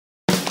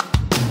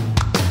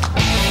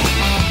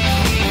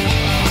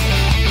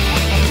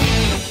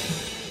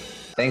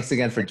Thanks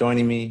again for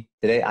joining me.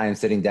 Today, I am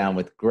sitting down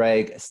with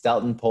Greg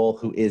Steltenpohl,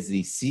 who is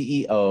the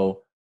CEO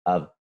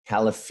of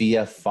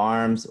Califia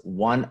Farms,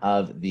 one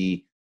of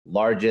the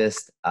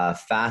largest,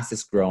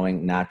 fastest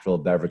growing natural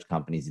beverage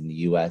companies in the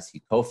US.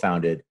 He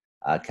co-founded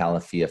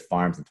Califia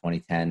Farms in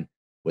 2010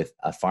 with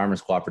a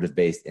farmers cooperative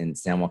based in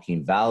San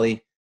Joaquin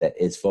Valley that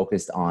is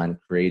focused on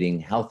creating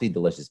healthy,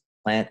 delicious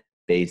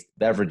plant-based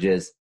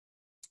beverages.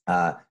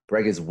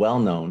 Greg is well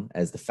known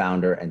as the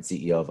founder and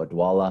CEO of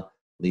Odwalla,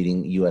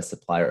 leading U.S.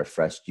 supplier of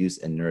fresh juice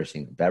and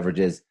nourishing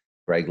beverages.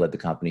 Greg led the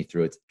company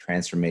through its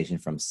transformation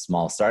from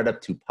small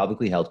startup to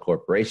publicly held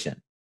corporation,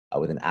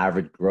 with an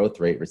average growth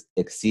rate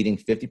exceeding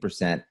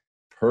 50%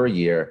 per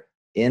year.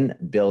 In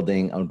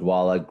building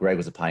Odwalla, Greg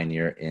was a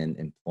pioneer in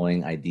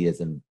employing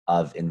ideas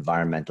of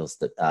environmental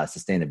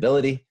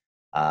sustainability,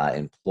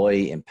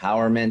 employee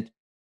empowerment,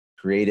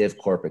 creative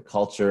corporate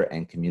culture,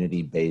 and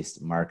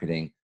community-based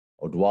marketing.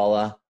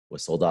 Odwalla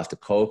was sold off to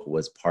Coke,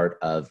 was part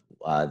of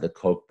the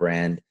Coke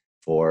brand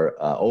for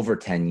over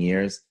 10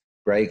 years.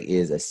 Greg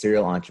is a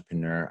serial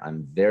entrepreneur.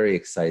 I'm very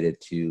excited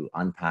to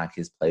unpack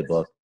his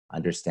playbook,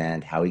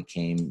 understand how he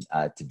came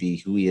to be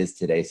who he is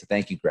today. So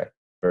thank you, Greg,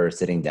 for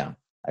sitting down.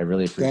 I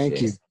really appreciate it.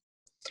 Thank you.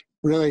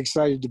 Really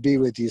excited to be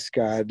with you,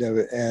 Scott,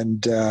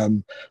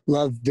 and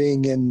love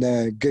being in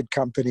the good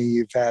company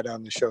you've had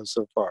on the show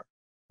so far.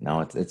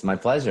 No, it's my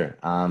pleasure.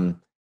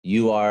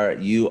 You are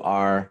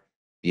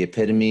the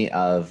epitome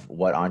of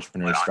what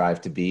entrepreneurs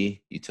strive to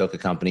be. You took a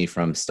company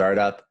from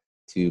startup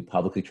to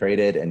publicly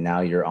traded, and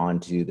now you're on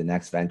to the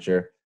next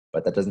venture.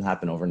 But that doesn't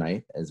happen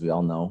overnight, as we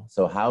all know.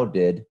 So how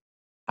did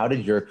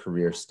your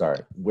career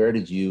start? Where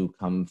did you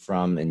come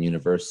from in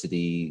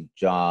university,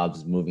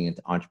 jobs, moving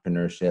into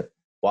entrepreneurship?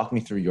 Walk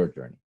me through your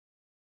journey.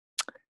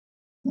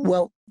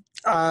 Well,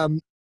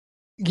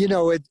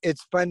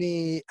 it's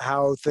funny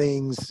how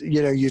things,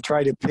 you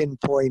try to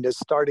pinpoint a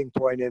starting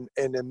point. And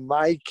in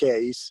my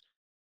case,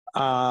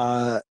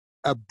 a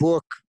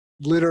book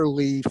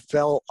literally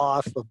fell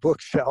off a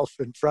bookshelf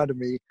in front of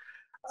me.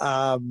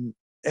 And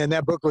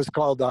that book was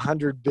called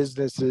 100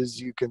 Businesses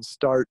You Can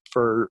Start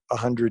for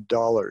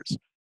 $100.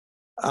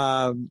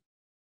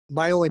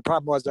 My only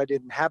problem was I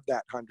didn't have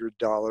that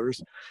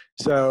 $100.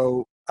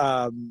 So,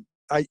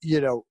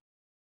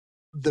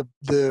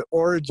 the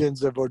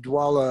origins of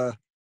Odwalla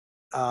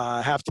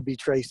have to be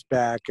traced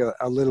back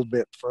a little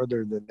bit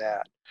further than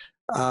that.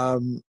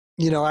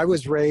 I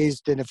was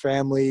raised in a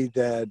family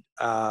that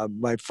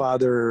my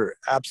father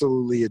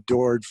absolutely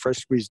adored fresh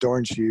squeezed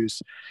orange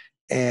juice.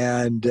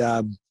 And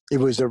it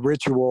was a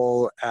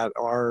ritual at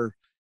our,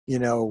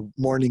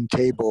 morning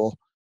table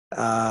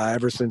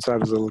ever since I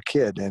was a little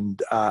kid.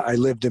 And I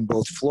lived in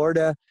both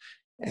Florida.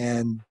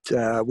 And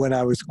when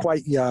I was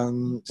quite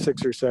young,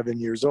 6 or 7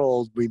 years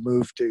old, we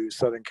moved to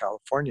Southern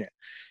California.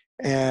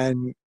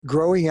 And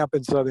growing up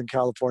in Southern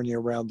California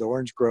around the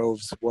orange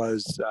groves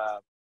was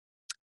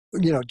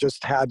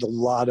just had a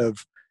lot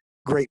of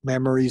great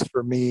memories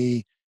for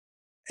me,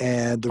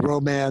 and the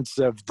romance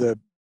of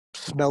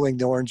smelling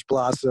the orange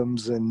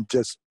blossoms and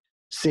just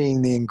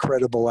seeing the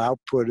incredible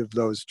output of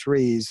those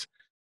trees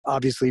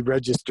obviously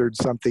registered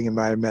something in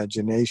my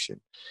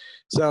imagination.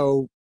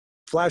 So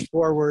flash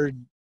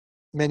forward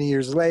many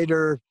years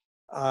later,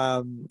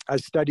 I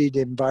studied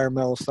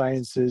environmental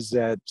sciences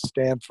at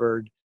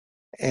Stanford.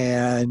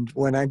 And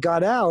when I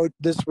got out,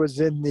 this was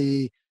in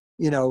the,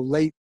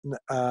 late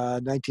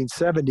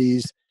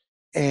 1970s,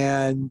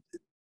 and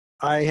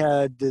I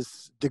had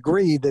this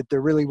degree that there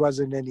really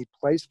wasn't any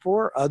place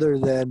for other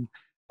than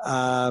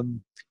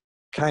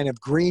kind of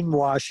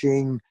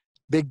greenwashing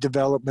big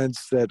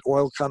developments that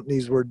oil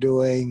companies were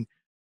doing,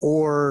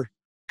 or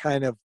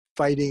kind of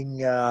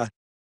fighting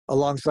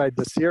alongside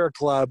the Sierra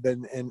Club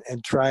and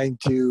trying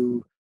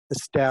to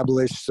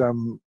establish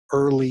some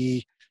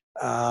early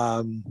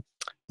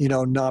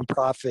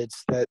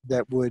nonprofits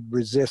that would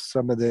resist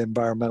some of the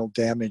environmental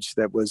damage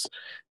that was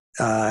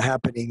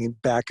happening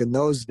back in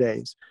those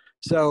days.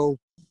 So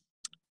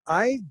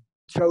I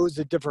chose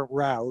a different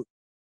route,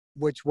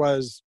 which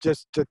was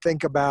just to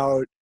think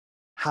about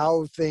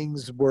how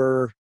things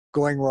were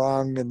going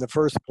wrong in the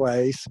first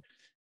place.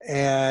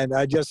 And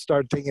I just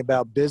started thinking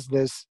about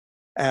business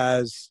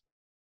as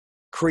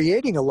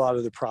creating a lot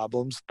of the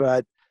problems,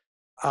 but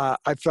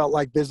I felt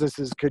like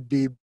businesses could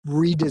be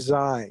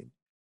redesigned.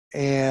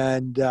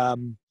 And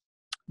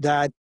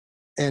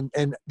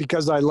and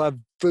because I love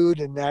food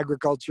and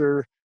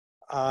agriculture,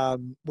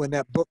 when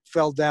that book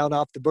fell down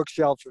off the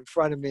bookshelf in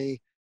front of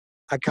me,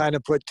 I kind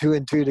of put two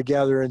and two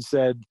together and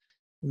said,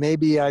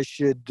 maybe I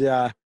should,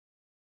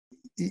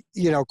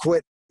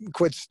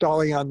 quit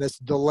stalling on this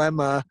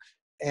dilemma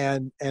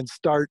and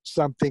start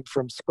something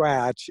from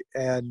scratch.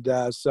 And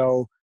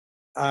so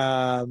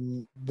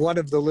one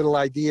of the little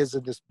ideas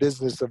in this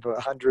business of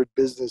 100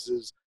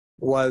 businesses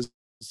was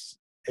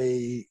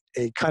a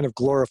kind of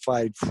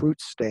glorified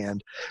fruit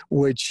stand,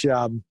 which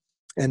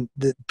and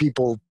the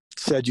people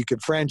said you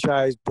could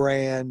franchise,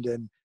 brand,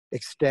 and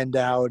extend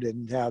out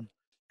and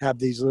have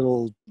these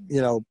little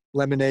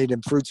lemonade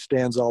and fruit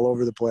stands all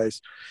over the place.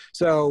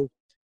 So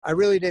I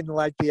really didn't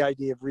like the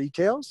idea of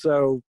retail.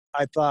 So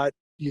I thought,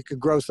 you could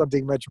grow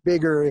something much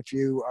bigger if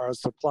you are a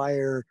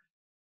supplier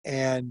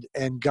and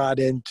got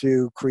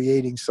into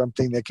creating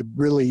something that could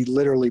really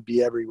literally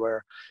be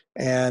everywhere.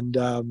 And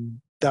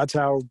that's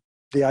how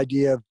the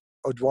idea of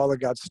Odwalla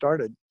got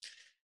started.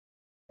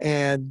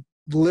 And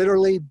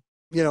literally,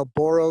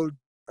 borrowed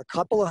a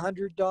couple of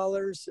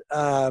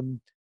 $100,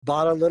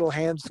 bought a little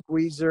hand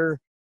squeezer,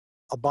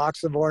 a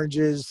box of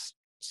oranges,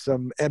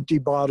 some empty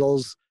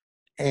bottles,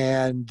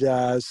 and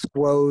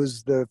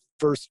squoze the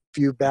first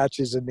few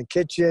batches in the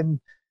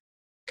kitchen.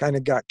 Kind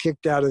of got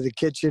kicked out of the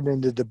kitchen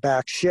into the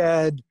back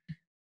shed.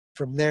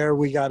 From there,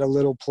 we got a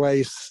little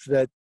place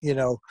that,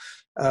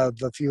 of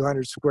a few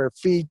hundred square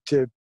feet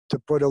to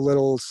put a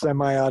little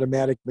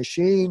semi-automatic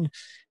machine.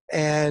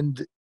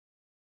 And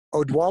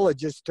Odwalla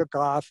just took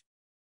off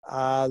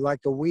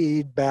like a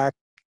weed back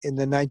in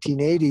the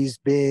 1980s,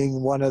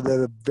 being one of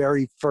the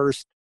very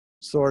first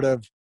sort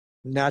of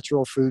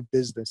natural food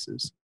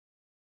businesses.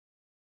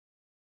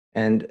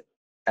 And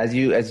as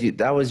you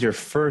that was your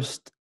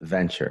first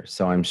venture,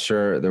 so I'm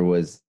sure there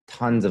was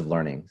tons of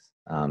learnings.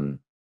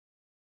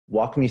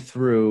 Walk me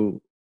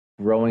through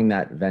growing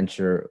that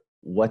venture.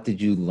 What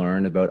did you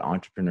learn about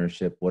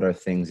entrepreneurship? What are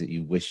things that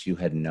you wish you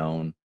had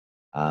known?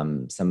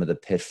 Some of the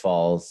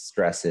pitfalls,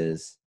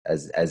 stresses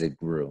as it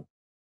grew.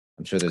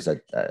 I'm sure there's a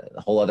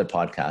whole other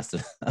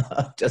podcast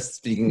just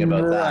speaking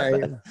about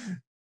that.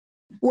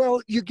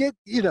 Well, you get,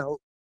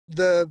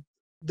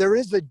 there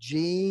is a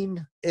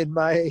gene in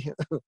my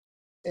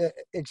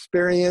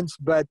experience,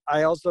 but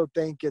I also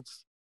think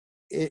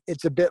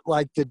it's a bit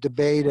like the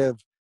debate of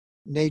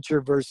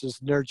nature versus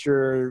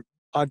nurture.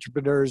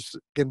 Entrepreneurs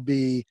can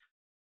be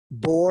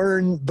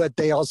born, but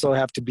they also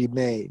have to be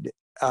made,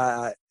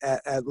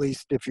 at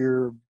least if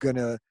you're going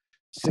to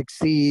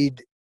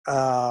succeed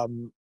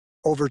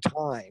over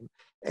time.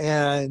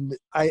 And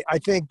I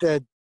think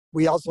that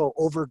we also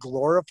over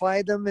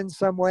glorify them in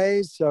some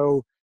ways.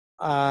 So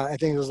I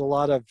think there's a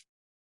lot of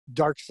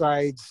dark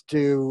sides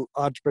to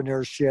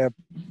entrepreneurship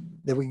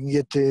that we can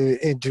get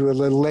into a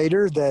little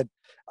later that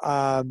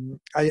I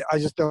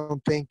just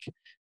don't think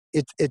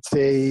it's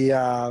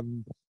a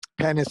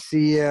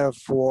panacea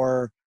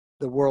for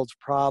the world's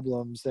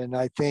problems. And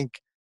I think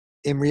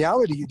in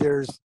reality,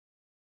 there's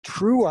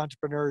true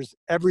entrepreneurs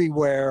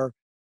everywhere,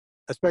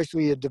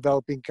 especially in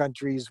developing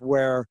countries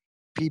where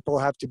people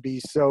have to be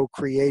so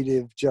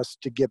creative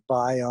just to get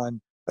by on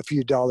a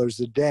few dollars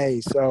a day.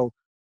 So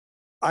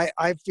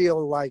I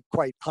feel like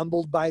quite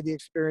humbled by the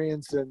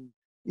experience and,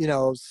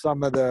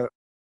 some of the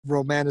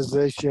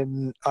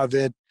romanticization of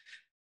it.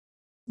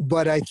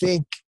 But I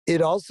think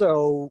it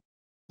also,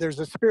 there's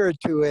a spirit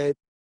to it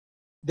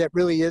that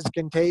really is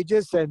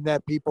contagious and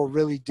that people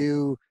really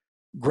do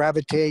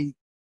gravitate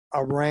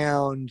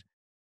around,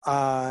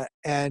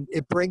 and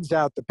it brings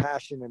out the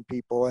passion in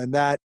people. And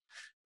that,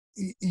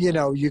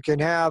 you can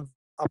have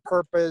a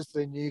purpose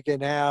and you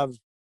can have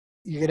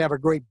a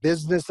great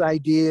business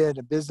idea and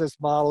a business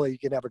model. You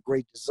can have a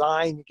great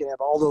design. You can have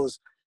all those,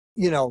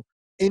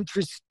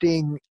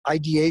 interesting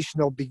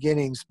ideational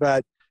beginnings.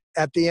 But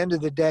at the end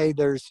of the day,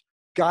 there's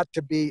got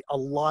to be a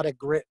lot of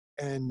grit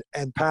and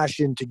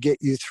passion to get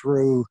you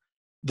through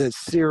the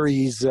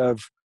series of,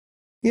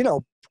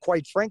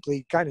 quite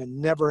frankly, kind of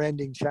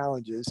never-ending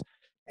challenges.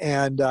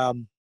 And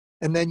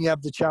then you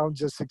have the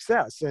challenge of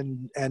success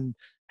and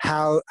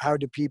how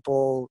do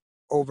people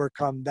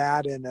overcome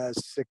that in a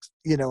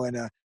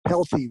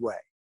healthy way.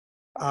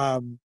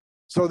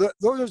 So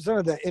those are some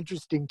of the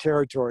interesting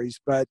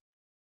territories. But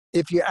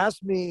if you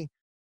ask me,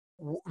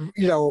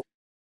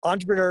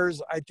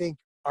 entrepreneurs, I think,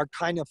 are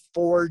kind of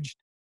forged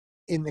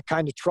in the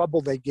kind of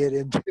trouble they get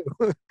into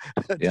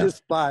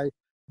just by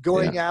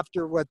going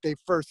after what they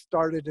first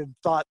started and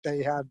thought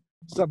they had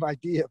some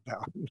idea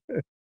about.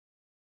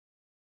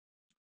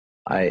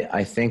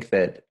 I think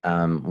that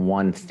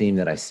one theme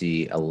that I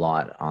see a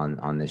lot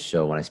on this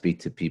show when I speak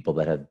to people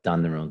that have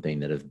done their own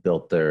thing, that have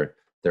built their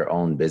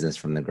own business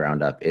from the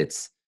ground up,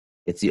 it's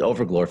the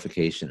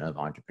overglorification of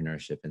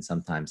entrepreneurship, and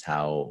sometimes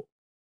how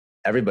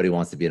everybody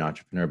wants to be an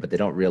entrepreneur, but they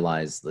don't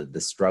realize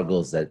the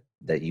struggles that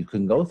you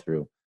can go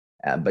through.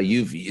 But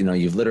you've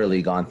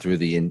literally gone through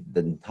the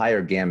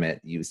entire gamut.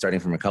 You starting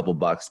from a couple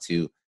bucks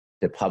to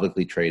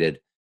publicly traded.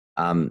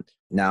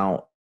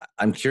 Now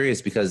I'm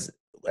curious because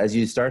as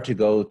you start to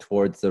go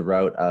towards the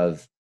route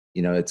of,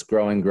 it's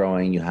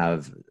growing, you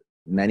have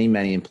many,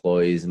 many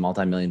employees,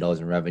 multi-million dollars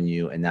in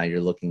revenue, and now you're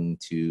looking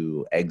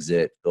to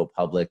exit, go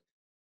public.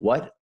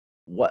 What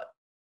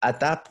at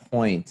that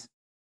point,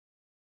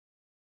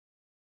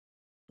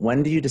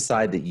 when do you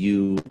decide that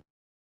you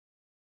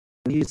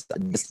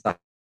decide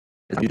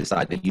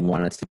that you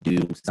wanted to do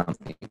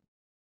something?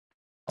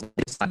 You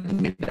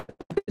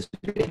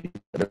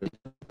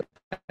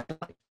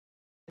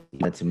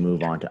wanted to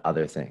move on to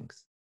other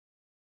things.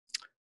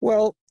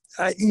 Well,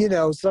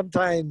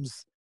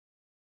 sometimes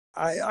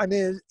I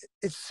mean,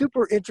 it's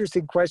super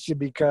interesting question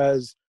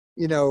because,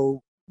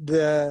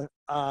 the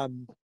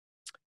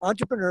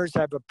entrepreneurs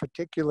have a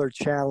particular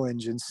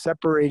challenge in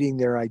separating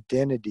their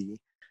identity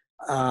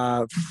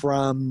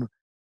from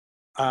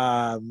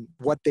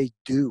what they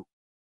do.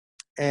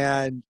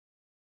 And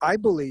I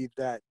believe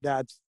that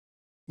that's,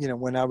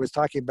 when I was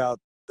talking about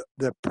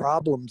the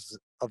problems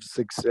of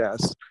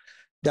success,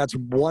 that's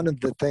one of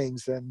the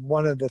things, and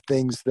one of the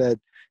things that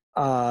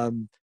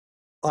um,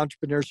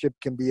 entrepreneurship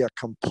can be a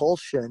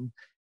compulsion,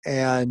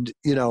 and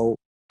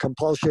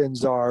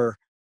compulsions are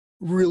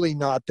really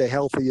not the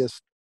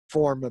healthiest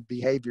form of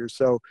behavior.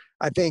 So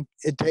I think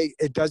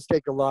it does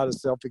take a lot of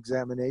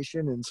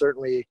self-examination, and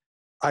certainly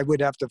I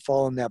would have to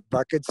fall in that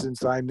bucket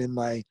since I'm in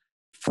my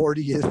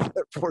 40th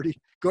 40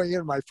 going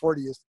into my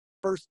 40th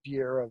first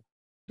year of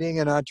being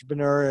an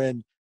entrepreneur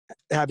and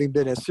having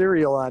been a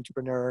serial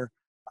entrepreneur.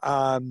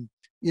 I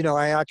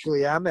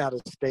actually am at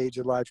a stage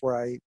of life where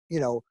I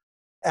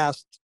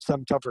asked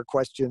some tougher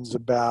questions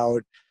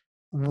about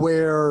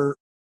where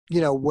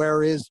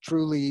where is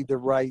truly the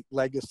right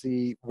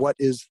legacy, what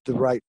is the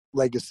right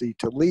legacy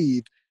to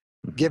leave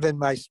given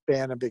my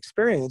span of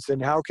experience,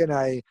 and how can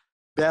I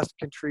best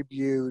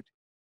contribute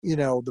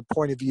the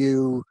point of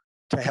view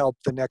to help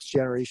the next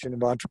generation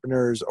of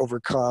entrepreneurs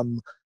overcome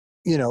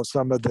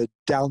some of the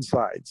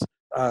downsides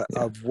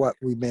of what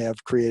we may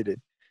have created.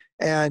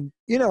 And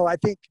I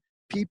think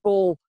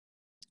people,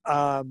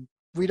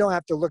 we don't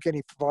have to look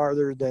any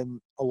farther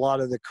than a lot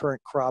of the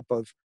current crop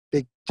of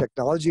big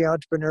technology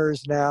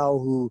entrepreneurs now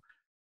who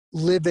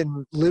live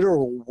in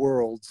literal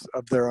worlds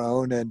of their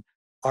own and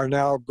are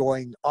now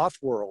going off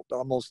world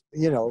almost.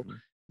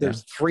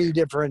 There's three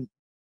different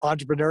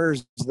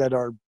entrepreneurs that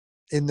are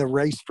in the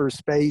race for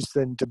space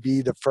and to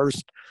be the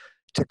first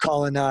to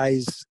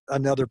colonize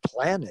another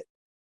planet.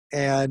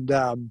 And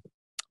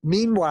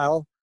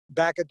meanwhile,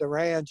 back at the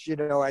ranch,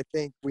 I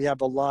think we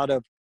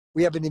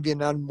haven't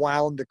even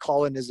unwound the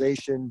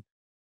colonization,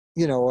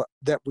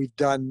 that we've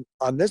done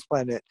on this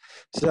planet.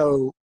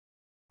 So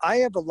I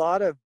have a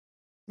lot of,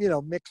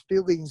 mixed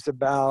feelings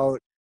about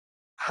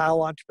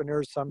how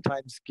entrepreneurs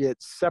sometimes get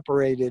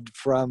separated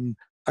from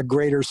a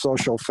greater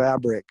social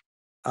fabric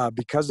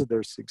because of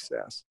their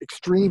success,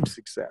 extreme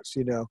success,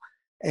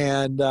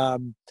 And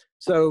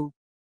so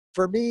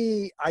for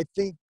me, I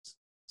think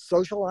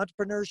social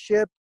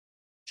entrepreneurship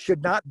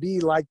should not be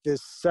like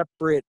this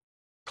separate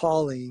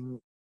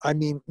calling. I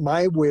mean,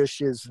 my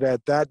wish is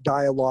that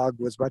dialogue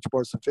was much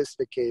more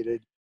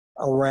sophisticated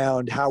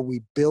around how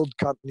we build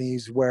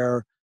companies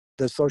where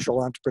the social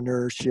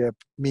entrepreneurship,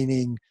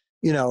 meaning,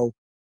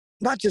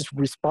 not just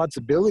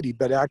responsibility,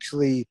 but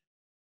actually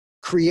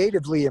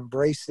creatively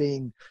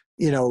embracing,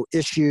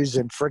 issues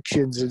and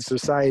frictions in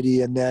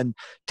society, and then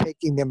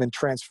taking them and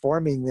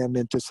transforming them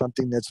into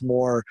something that's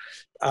more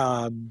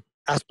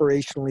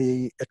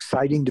aspirationally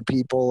exciting to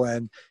people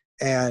and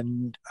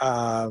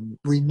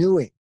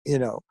renewing,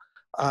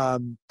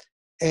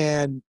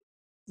 and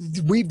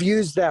we've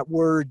used that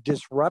word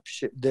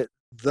disruption,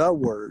 the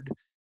word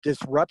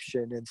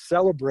disruption, and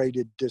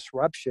celebrated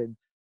disruption.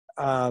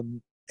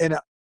 And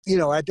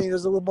I think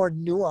there's a little more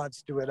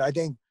nuance to it. I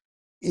think,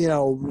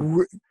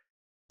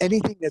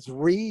 anything that's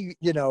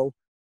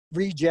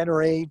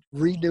regenerate,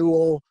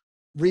 renewal,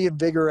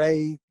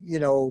 reinvigorate,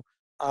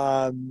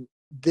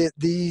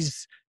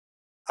 these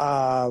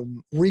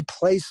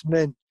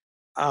replacement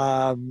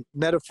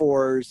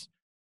metaphors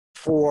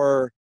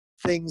for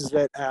things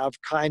that have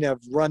kind of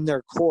run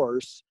their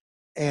course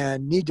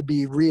and need to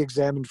be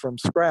re-examined from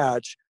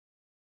scratch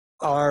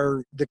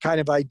are the kind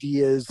of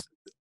ideas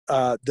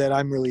that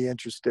I'm really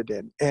interested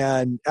in.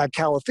 And at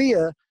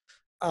Califia,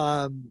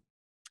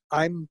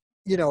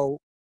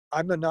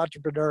 I'm an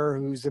entrepreneur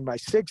who's in my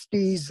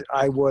 60s.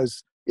 I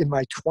was in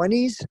my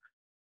 20s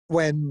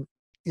when,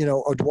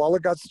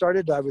 Odwalla got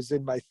started. I was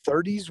in my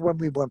 30s when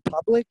we went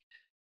public.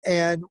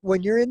 And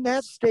when you're in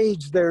that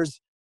stage, there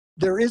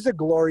is a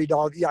glory to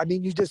all. I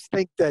mean, you just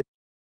think that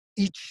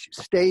each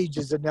stage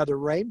is another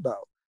rainbow.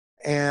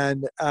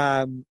 And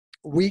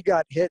we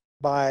got hit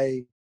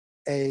by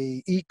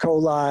a E.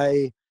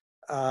 coli,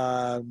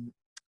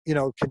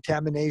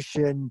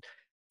 contamination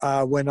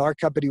when our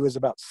company was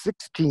about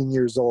 16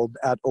 years old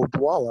at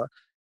Odwalla,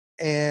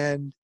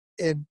 and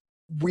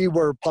we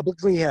were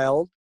publicly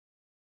held,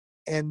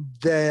 and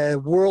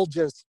the world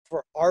just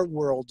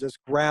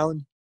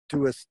ground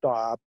to a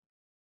stop.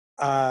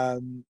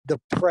 The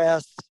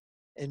press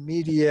and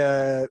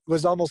media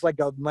was almost like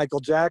a Michael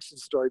Jackson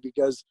story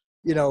because,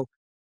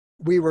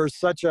 we were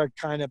such a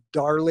kind of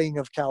darling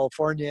of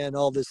California and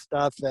all this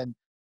stuff. And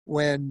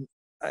when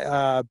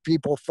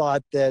people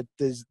thought that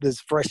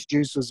this fresh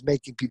juice was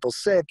making people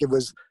sick, it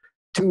was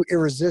too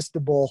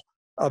irresistible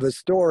of a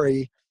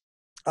story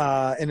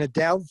and a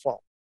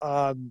downfall.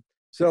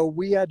 So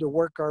we had to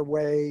work our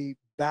way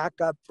back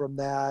up from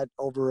that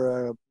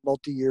over a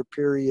multi-year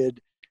period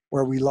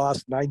where we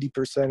lost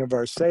 90% of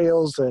our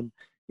sales. And,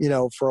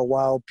 for a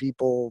while,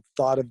 people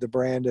thought of the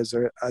brand as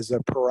a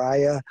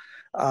pariah.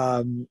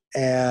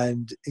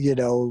 And,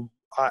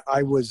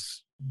 I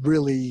was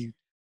really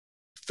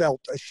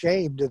felt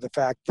ashamed of the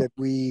fact that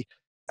we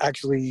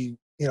actually,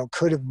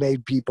 could have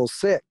made people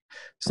sick.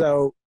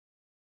 So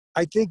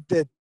I think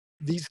that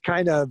these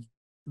kind of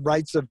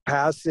rites of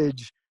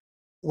passage,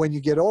 when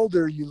you get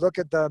older, you look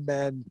at them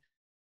and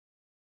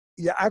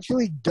you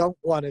actually don't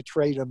want to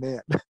trade them in.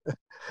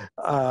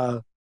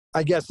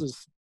 I guess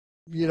is,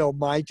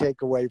 my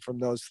takeaway from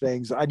those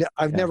things. I've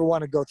Yeah. never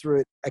want to go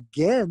through it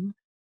again,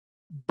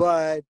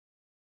 but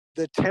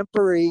the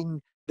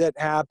tempering that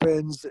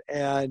happens,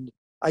 and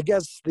I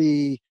guess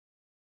the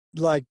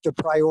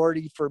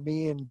priority for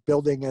me in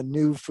building a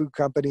new food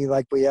company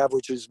like we have,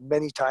 which is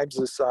many times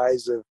the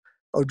size of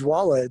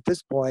Odwalla at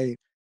this point,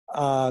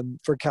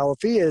 for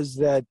Califia, is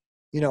that,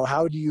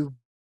 how do you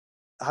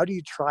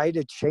try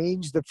to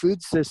change the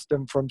food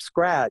system from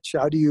scratch?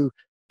 How do you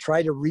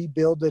try to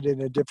rebuild it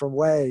in a different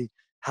way?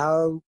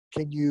 How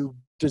can you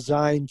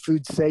design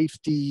food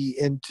safety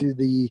into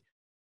the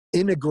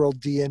integral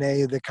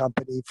DNA of the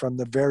company from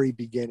the very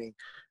beginning?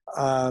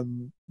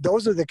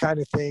 Those are the kind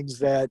of things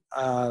that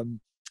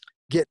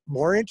get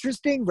more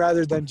interesting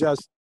rather than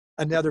just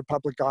another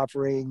public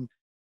offering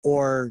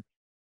or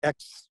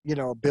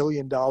 $1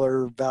 billion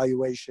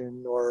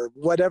valuation or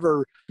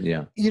whatever,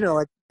 Yeah.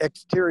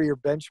 exterior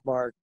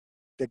benchmark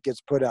that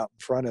gets put out in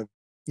front of,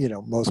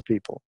 most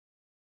people.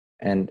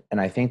 And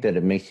I think that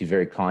it makes you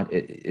very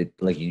it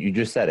like you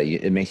just said,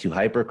 it makes you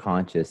hyper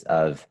conscious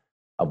of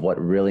what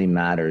really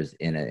matters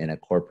in a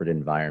corporate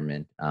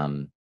environment.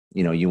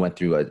 You went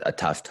through a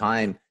tough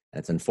time, and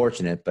it's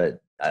unfortunate,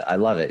 but I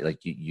love it. Like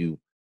you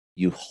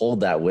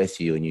hold that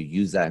with you, and you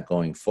use that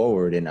going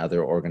forward in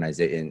other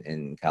organizations,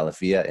 in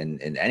Califia,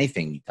 and in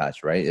anything you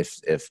touch, right?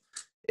 If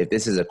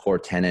this is a core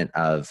tenet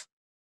of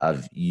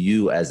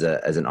you as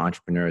an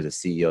entrepreneur, as a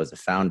CEO, as a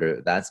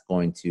founder, that's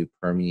going to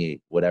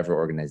permeate whatever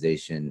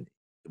organization,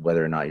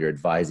 whether or not you're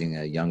advising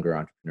a younger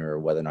entrepreneur, or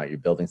whether or not you're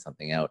building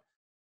something out.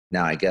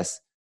 Now, I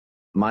guess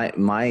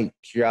my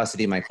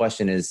curiosity, my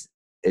question is,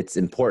 it's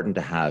important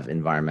to have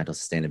environmental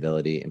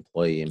sustainability,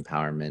 employee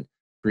empowerment,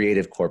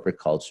 creative corporate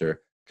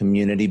culture,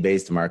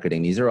 community-based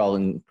marketing. These are all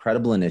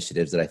incredible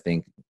initiatives that I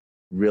think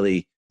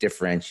really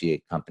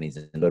differentiate companies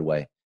in a good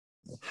way.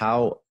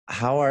 How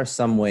are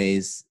some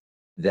ways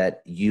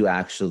that you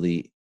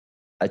actually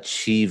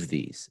achieve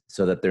these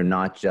so that they're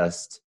not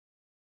just,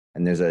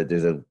 and there's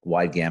a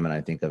wide gamut,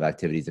 I think, of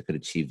activities that could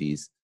achieve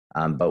these.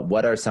 But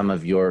what are some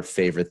of your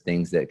favorite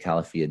things that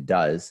Califia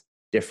does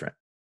different?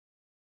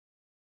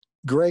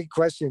 Great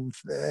question,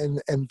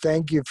 and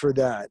thank you for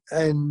that.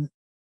 And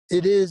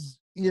it is,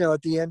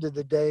 at the end of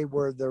the day,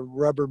 where the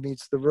rubber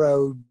meets the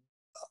road,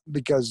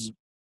 because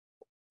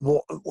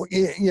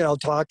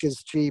talk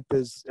is cheap,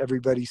 as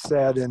everybody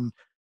said, and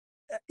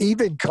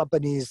even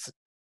companies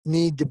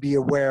need to be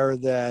aware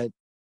that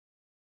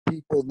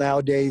people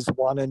nowadays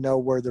want to know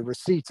where the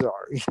receipts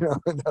are.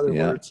 In other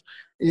Yeah. words,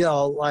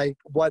 like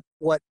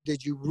what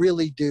did you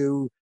really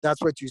do?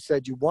 That's what you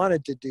said you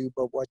wanted to do,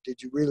 but what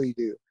did you really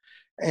do?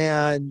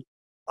 And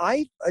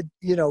I,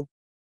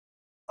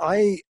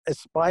 I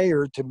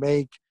aspire to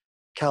make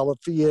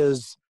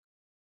Califia's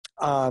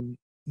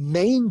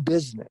main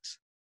business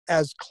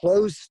as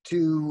close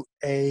to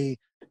a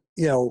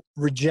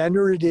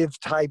regenerative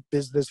type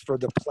business for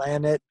the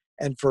planet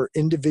and for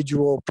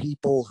individual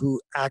people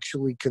who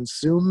actually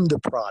consume the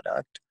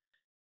product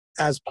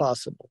as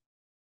possible.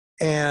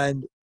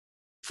 And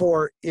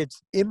for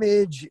its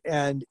image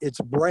and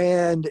its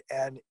brand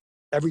and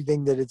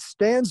everything that it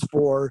stands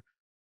for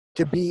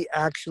to be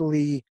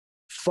actually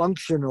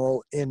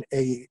functional in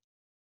a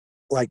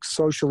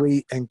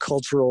socially and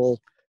cultural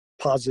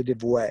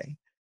positive way.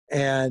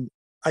 And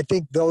I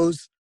think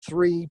those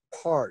three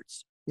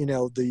parts,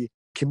 the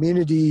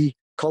community,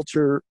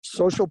 culture,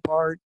 social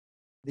part,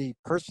 the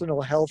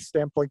personal health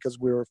standpoint, because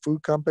we're a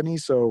food company.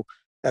 So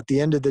at the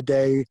end of the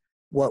day,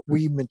 what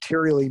we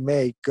materially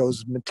make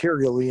goes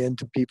materially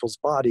into people's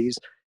bodies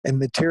and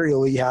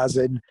materially has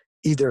an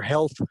either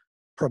health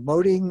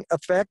promoting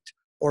effect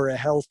or a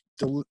health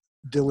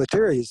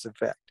deleterious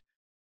effect.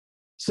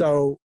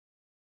 So,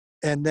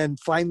 and then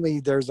finally,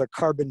 there's a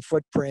carbon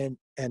footprint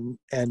and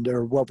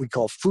or what we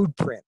call food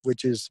print,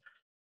 which is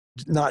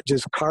not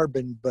just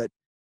carbon, but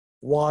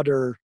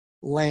water,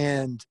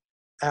 land,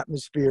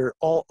 atmosphere,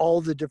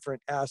 all the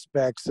different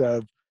aspects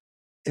of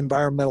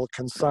environmental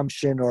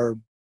consumption or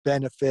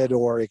benefit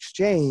or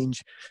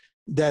exchange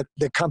that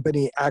the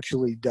company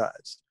actually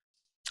does.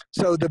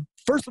 So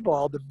first of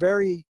all, the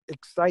very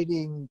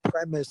exciting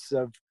premise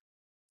of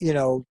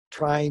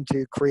trying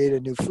to create a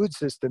new food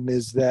system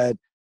is that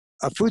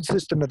a food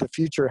system of the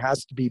future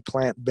has to be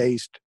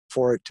plant-based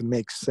for it to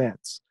make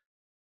sense.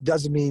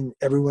 Doesn't mean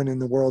everyone in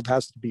the world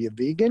has to be a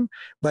vegan,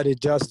 but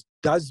it just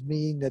does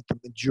mean that the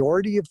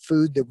majority of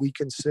food that we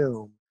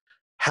consume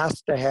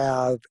has to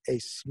have a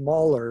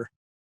smaller,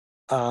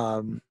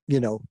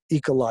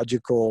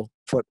 ecological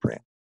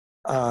footprint,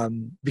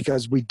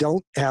 because we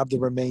don't have the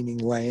remaining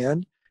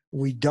land.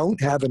 We don't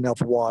have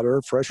enough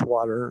water, fresh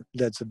water,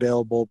 that's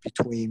available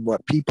between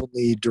what people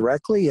need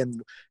directly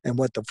and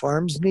what the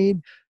farms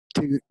need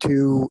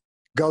to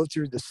go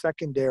through the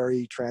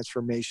secondary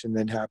transformation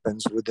that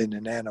happens within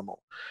an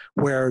animal,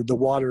 where the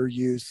water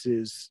use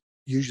is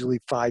usually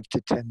 5 to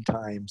 10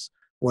 times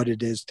what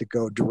it is to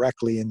go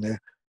directly in the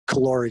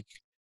caloric,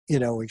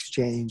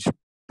 exchange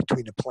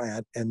between a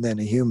plant and then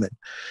a human.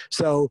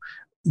 So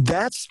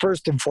that's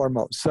first and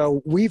foremost.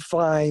 So we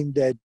find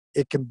that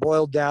it can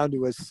boil down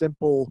to a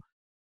simple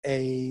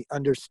a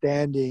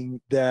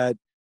understanding that,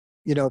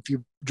 if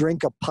you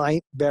drink a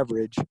pint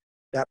beverage,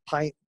 that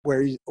pint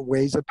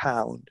weighs a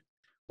pound.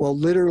 Well,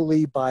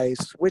 literally by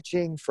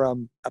switching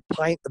from a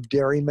pint of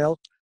dairy milk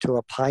to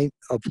a pint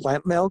of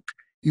plant milk,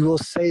 you will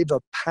save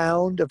a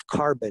pound of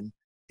carbon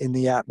in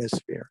the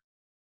atmosphere.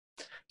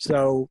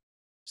 So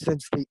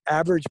since the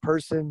average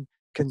person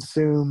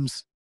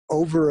consumes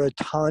over a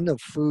ton of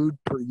food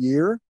per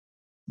year,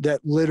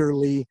 that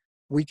literally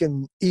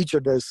each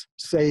of us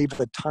save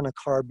a ton of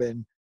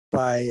carbon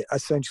by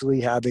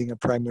essentially having a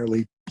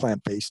primarily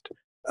plant-based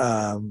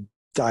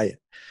diet.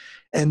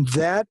 And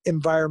that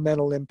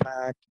environmental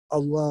impact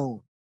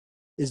alone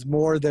is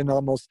more than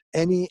almost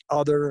any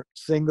other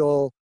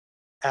single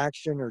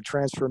action or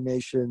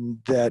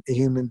transformation that a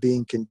human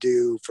being can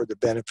do for the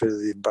benefit of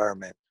the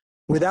environment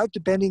without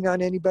depending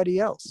on anybody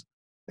else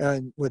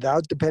and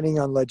without depending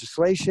on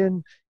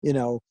legislation,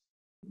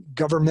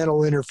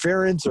 governmental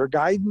interference or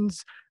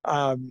guidance.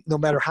 No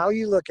matter how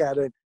you look at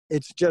it,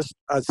 it's just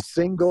a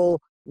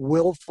single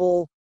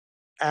willful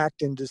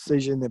act and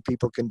decision that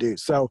people can do.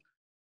 So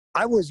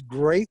I was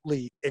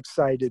greatly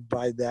excited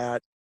by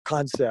that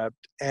concept.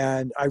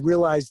 And I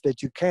realized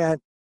that you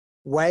can't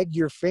wag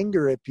your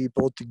finger at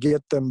people to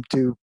get them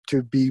to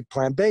be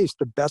plant-based.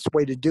 The best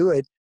way to do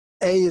it,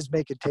 A, is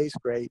make it taste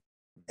great,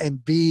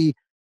 and B,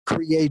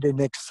 create an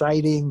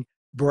exciting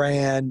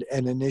brand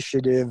and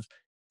initiative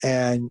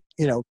and,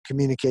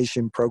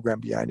 communication program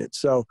behind it.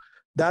 So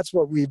that's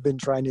what we've been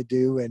trying to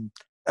do. And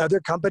other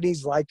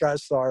companies like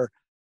us are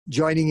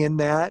joining in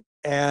that.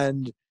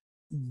 And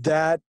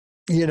that,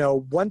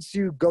 once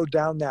you go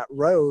down that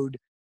road,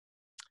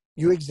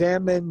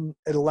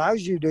 it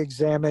allows you to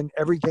examine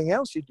everything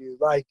else you do,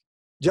 like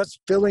just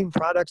filling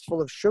products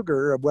full of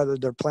sugar, whether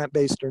they're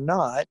plant-based or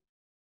not,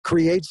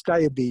 creates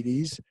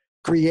diabetes,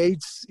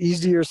 creates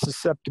easier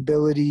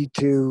susceptibility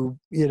to,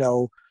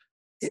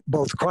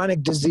 both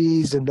chronic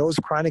disease, and those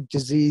chronic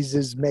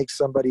diseases make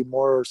somebody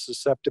more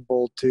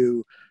susceptible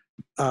to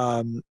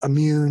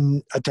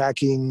immune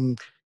attacking,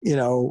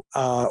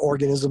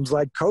 organisms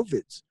like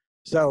COVIDs.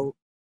 So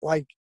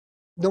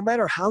no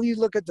matter how you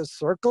look at the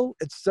circle,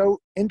 it's so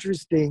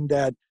interesting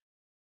that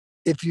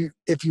if you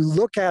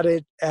look at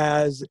it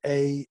as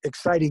a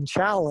exciting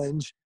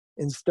challenge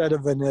instead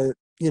of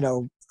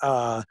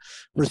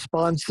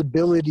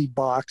responsibility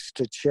box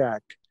to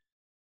check,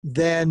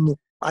 then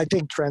I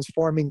think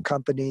transforming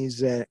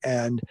companies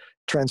and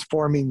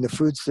transforming the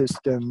food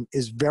system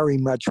is very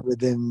much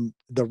within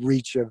the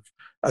reach of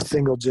a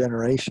single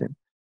generation.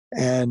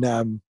 And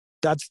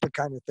that's the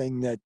kind of thing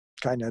that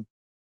kind of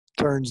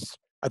turns,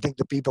 I think,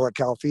 the people at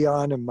Califia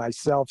on, and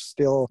myself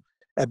still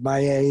at my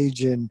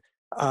age. And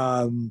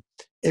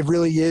it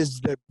really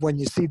is that when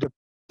you see the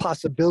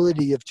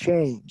possibility of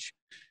change,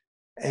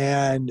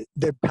 and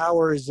the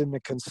power is in the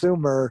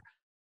consumer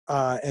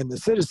and the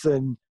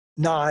citizen,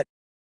 not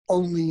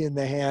only in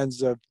the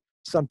hands of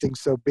something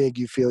so big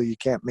you feel you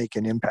can't make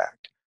an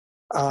impact.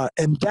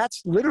 And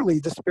that's literally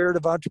the spirit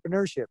of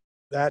entrepreneurship,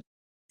 that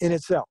in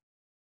itself.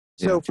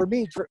 So for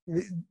me,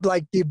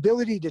 like the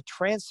ability to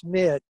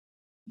transmit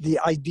the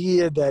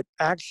idea that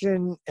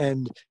action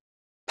and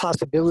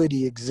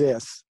possibility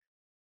exists,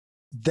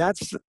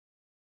 that's,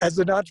 as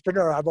an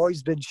entrepreneur, I've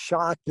always been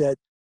shocked that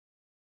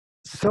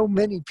so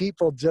many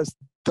people just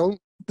don't,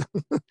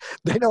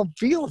 they don't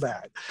feel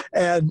that.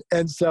 And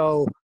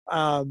so,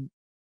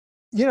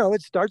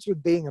 it starts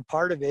with being a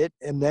part of it,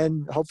 and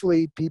then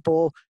hopefully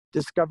people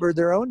discover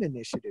their own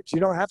initiatives. You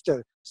don't have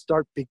to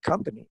start big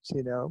companies,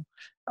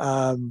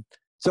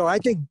 So I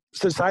think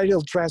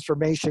societal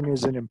transformation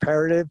is an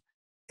imperative.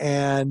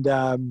 And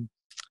I'm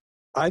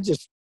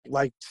just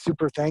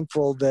super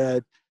thankful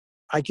that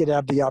I could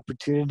have the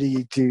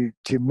opportunity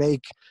to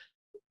make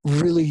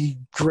really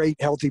great,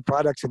 healthy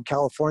products in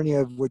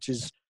California, which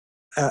is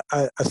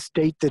a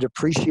state that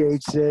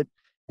appreciates it.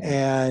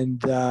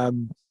 And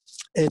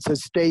it's a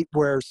state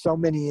where so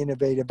many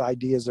innovative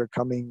ideas are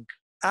coming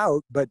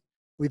out, but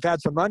we've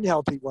had some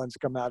unhealthy ones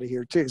come out of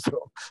here too.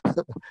 So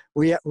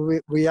we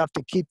have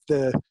to keep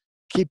the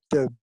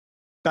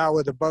bow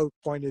of the boat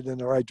pointed in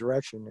the right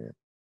direction here.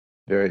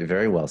 Very,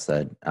 very well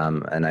said.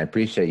 And I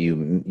appreciate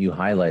you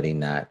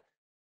highlighting that,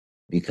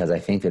 because I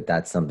think that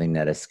that's something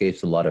that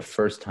escapes a lot of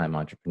first-time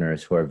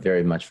entrepreneurs who are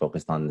very much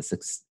focused on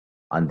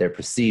on their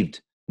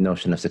perceived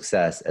notion of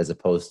success, as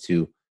opposed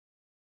to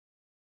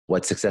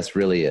what success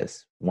really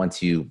is.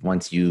 Once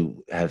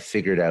you have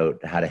figured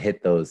out how to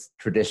hit those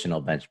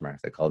traditional benchmarks,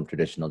 I call them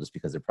traditional just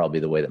because they're probably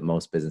the way that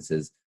most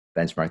businesses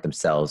benchmark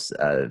themselves,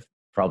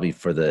 probably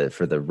for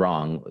the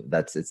wrong.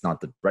 It's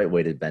not the right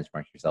way to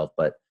benchmark yourself,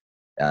 but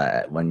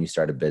when you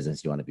start a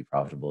business, you want to be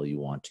profitable. You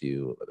want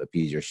to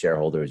appease your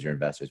shareholders, your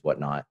investors,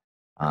 whatnot.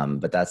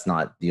 But that's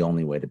not the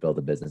only way to build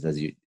a business.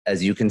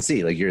 As you can see,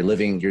 you're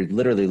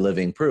literally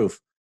living proof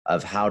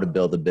of how to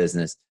build a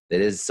business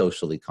that is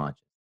socially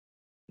conscious.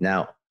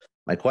 Now,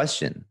 my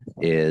question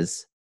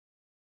is,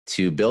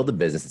 to build a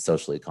business that's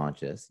socially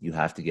conscious, you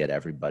have to get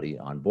everybody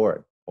on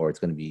board, or it's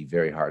going to be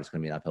very hard. It's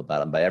going to be an uphill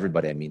battle. And by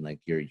everybody, I mean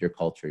your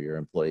culture, your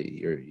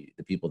employee,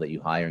 the people that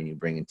you hire and you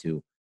bring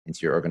into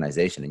into your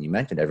organization. And you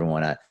mentioned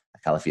everyone at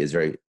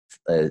Califia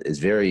is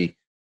very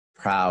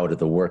proud of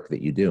the work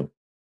that you do.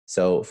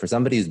 So for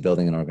somebody who's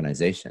building an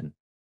organization,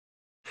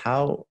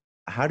 how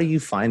do you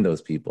find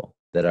those people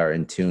that are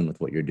in tune with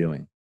what you're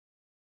doing?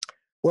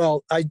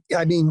 Well, I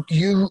mean,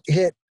 you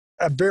hit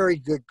a very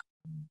good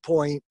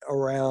point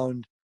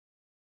around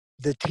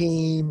the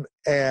team,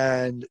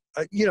 and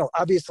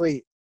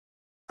obviously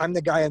I'm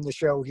the guy on the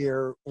show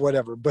here,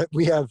 whatever, but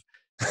we have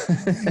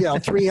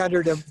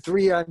 300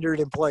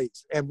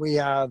 employees, and we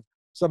have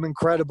some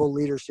incredible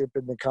leadership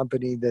in the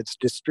company that's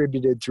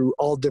distributed through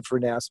all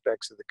different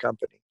aspects of the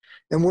company.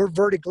 And we're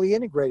vertically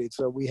integrated.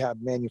 So we have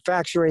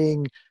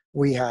manufacturing,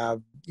 we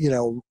have,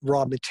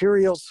 raw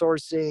material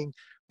sourcing,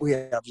 we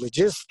have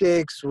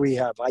logistics, we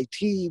have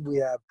IT, we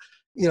have,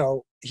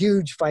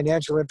 huge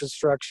financial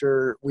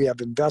infrastructure, we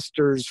have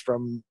investors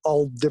from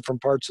all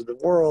different parts of the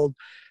world.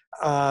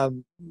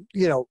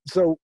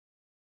 So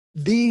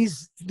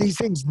these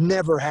things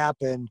never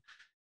happen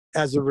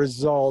as a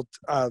result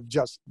of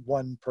just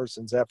one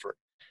person's effort.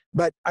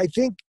 But I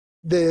think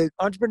the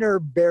entrepreneur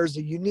bears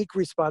a unique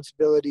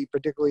responsibility,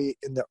 particularly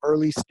in the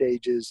early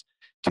stages,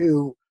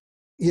 to,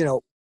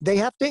 they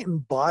have to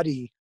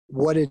embody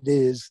what it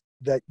is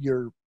that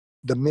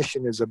the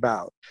mission is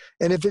about.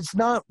 And if it's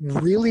not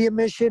really a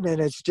mission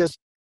and it's just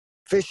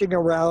fishing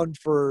around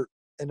for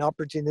an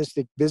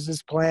opportunistic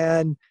business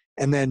plan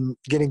and then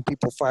getting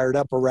people fired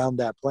up around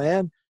that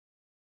plan,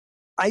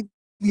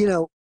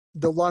 the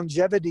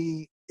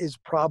longevity is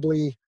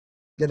probably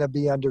going to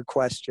be under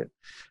question.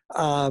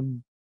 I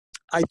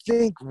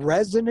think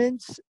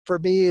resonance for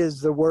me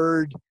is the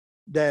word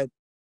that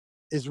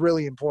is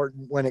really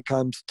important when it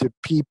comes to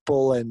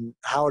people and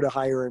how to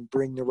hire and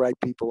bring the right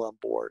people on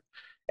board.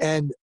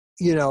 And,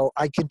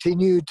 I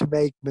continue to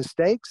make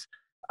mistakes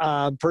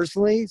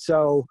personally.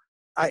 So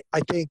I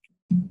think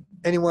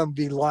anyone would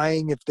be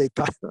lying if they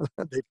thought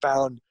they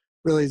found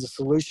really the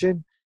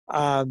solution,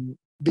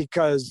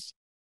 because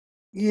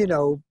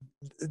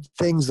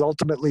things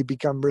ultimately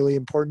become really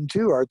important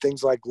too, are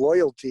things like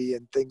loyalty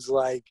and things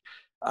like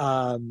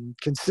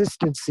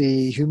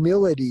consistency,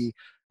 humility.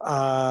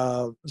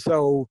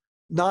 So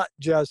not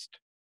just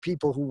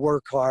people who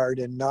work hard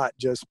and not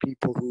just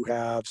people who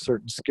have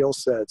certain skill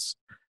sets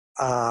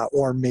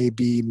or may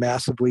be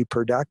massively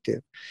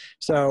productive.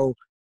 So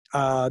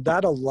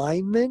that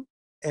alignment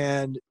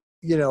and,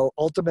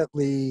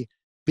 ultimately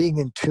being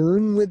in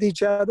tune with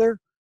each other,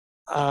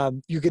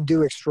 you can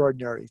do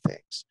extraordinary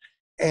things.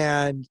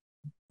 And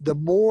the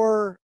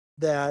more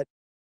that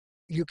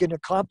you can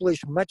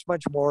accomplish much,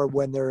 much more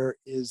when there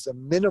is a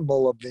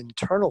minimal of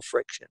internal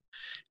friction,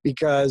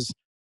 because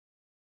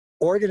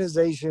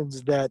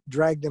organizations that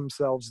drag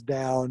themselves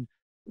down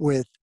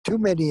with too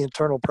many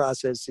internal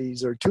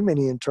processes or too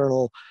many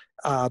internal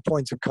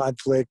points of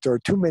conflict or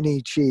too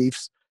many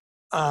chiefs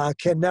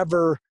can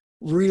never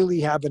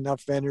really have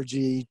enough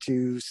energy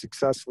to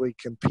successfully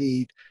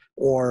compete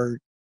or,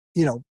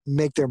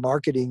 make their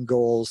marketing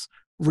goals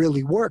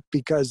really work,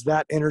 because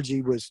that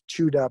energy was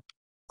chewed up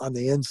on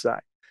the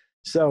inside.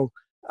 So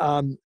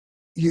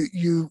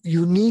you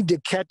need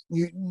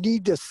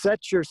to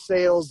set your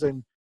sails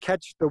and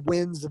catch the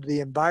winds of the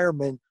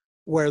environment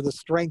where the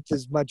strength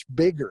is much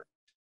bigger.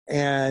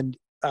 And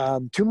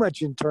too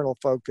much internal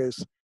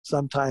focus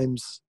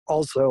sometimes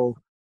also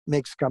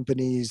makes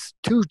companies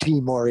too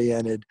team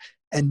oriented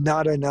and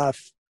not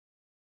enough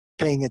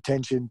paying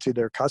attention to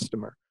their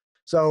customer.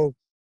 So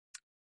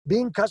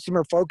being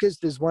customer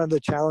focused is one of the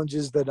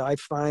challenges that I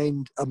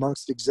find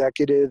amongst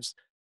executives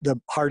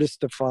the hardest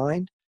to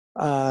find,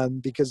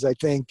 because I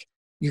think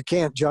you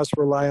can't just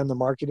rely on the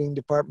marketing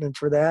department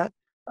for that,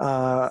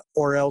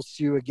 or else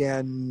you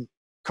again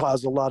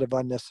cause a lot of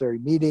unnecessary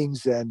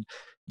meetings and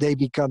they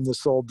become the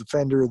sole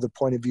defender of the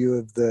point of view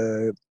of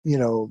the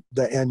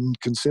end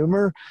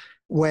consumer,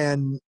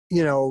 when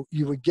you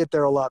would get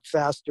there a lot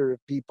faster if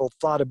people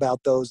thought about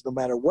those no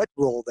matter what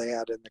role they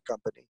had in the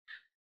company,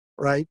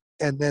 right?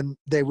 And then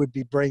they would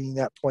be bringing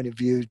that point of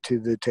view to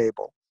the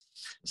table.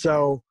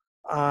 So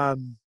there's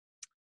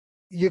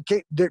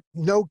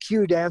no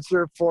cute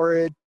answer for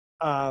it.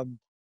 I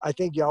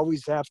think you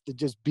always have to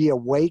just be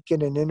awake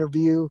in an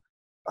interview.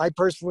 I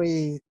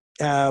personally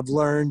have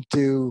learned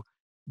to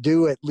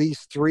do at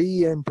least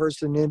 3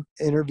 in-person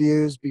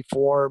interviews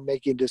before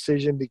making a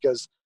decision,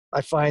 because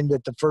I find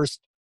that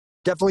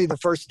definitely the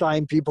first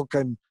time people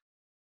can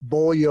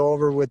bowl you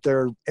over with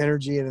their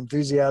energy and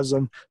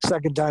enthusiasm.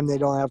 Second time, they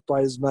don't have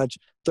quite as much.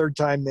 Third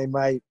time, they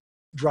might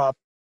drop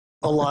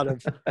a lot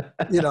of,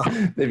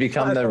 they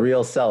become the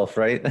real self,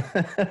 right?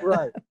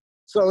 Right.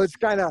 So it's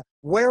kind of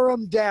wear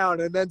them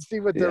down and then see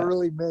what they're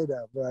really made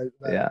of, right?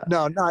 Yeah.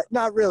 No,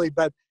 not really,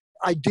 but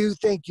I do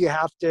think you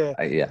have to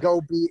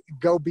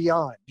go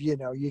beyond.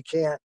 You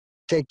can't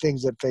take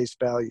things at face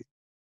value.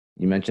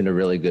 You mentioned a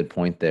really good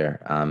point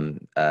there.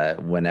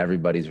 When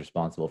everybody's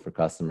responsible for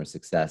customer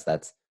success,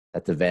 that's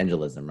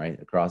evangelism, right?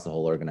 Across the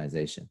whole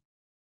organization.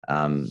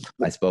 Go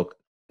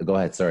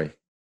ahead. Sorry.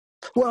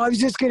 Well, I was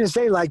just going to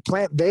say, like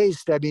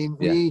plant-based. I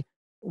mean,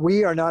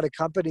 we are not a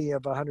company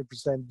of 100%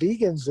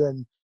 vegans,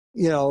 and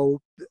you know,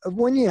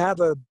 when you have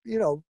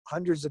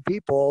hundreds of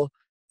people,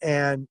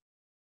 and,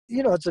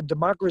 it's a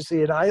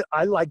democracy, and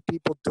I like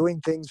people doing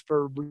things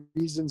for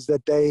reasons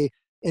that they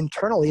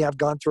internally have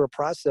gone through a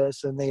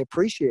process and they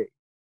appreciate.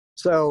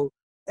 So,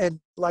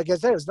 and like I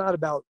said, it's not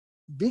about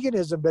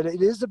veganism, but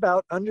it is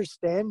about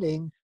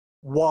understanding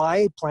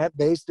why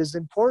plant-based is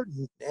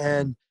important.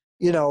 And,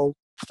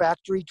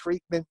 factory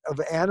treatment of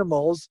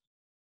animals,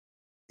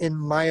 in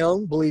my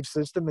own belief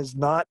system, is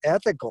not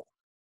ethical.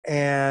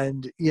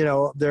 And,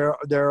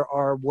 there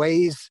are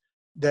ways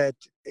that,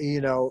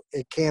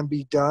 it can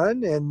be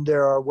done, and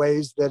there are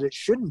ways that it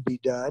shouldn't be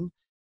done.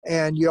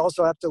 And you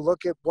also have to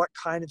look at what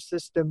kind of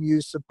system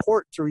you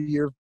support through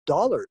your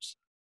dollars.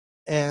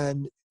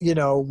 And,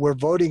 we're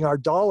voting our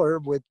dollar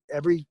with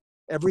every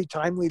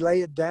time we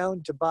lay it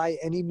down to buy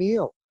any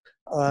meal.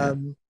 Yeah.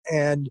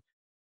 And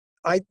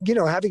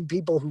having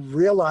people who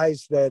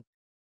realize that.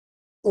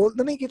 Well,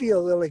 let me give you a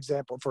little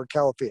example for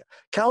Califia.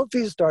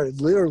 Califia started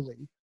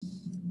literally,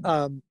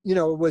 it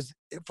was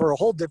for a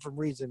whole different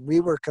reason. We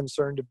were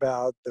concerned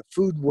about the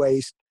food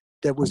waste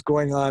that was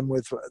going on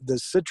with the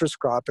citrus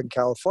crop in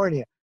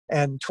California.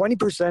 And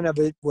 20% of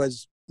it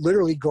was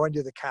literally going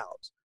to the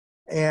cows.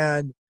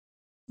 And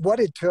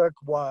what it took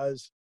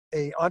was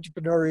a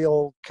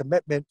entrepreneurial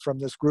commitment from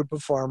this group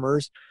of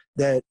farmers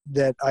that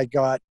I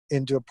got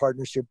into a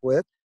partnership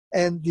with.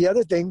 And the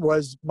other thing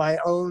was my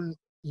own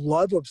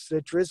love of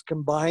citrus,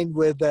 combined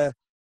with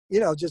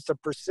just a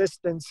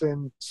persistence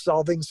in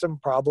solving some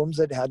problems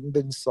that hadn't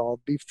been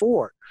solved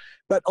before.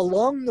 But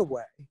along the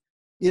way,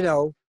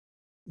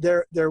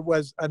 there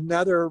was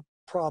another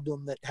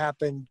problem that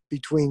happened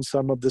between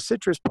some of the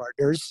citrus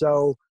partners.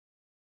 So,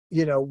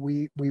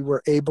 we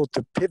were able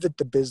to pivot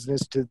the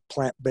business to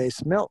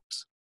plant-based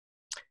milks.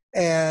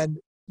 And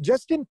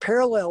just in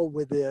parallel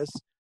with this,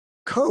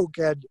 Coke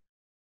had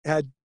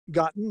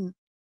gotten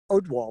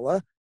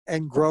Odwalla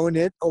and grown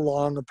it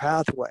along a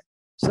pathway.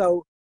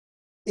 So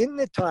in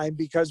the time,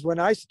 because when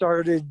I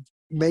started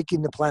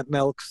making the plant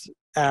milks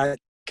at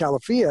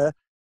Califia,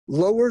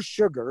 lower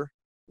sugar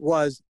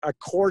was a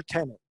core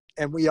tenet.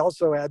 And we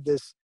also had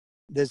this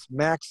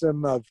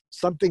maxim of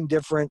something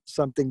different,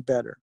 something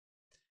better.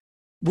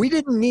 We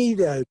didn't need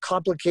a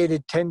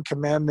complicated 10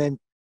 commandment,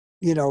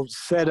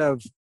 set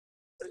of,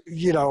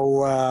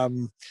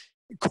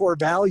 core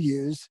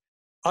values,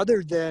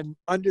 other than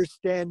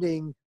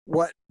understanding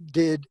what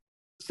did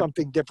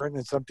something different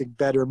and something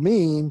better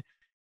mean,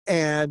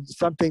 and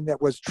something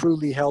that was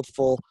truly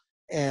healthful.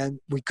 And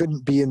we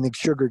couldn't be in the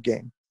sugar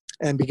game.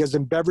 And because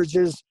in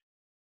beverages,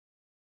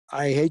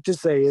 I hate to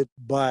say it,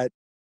 but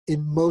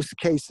in most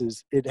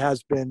cases, it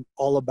has been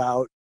all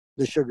about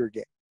the sugar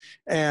game.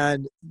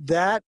 And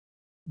that,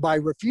 by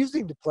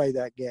refusing to play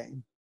that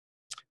game,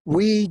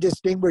 we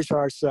distinguish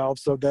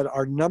ourselves so that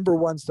our number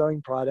one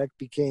selling product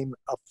became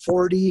a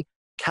 40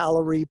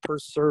 calorie per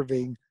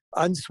serving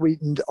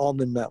unsweetened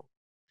almond milk.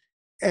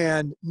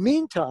 And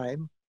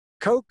meantime,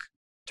 Coke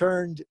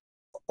turned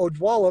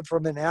Odwalla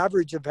from an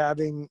average of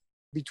having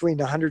between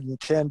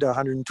 110 to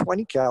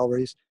 120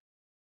 calories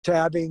to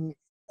having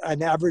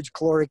an average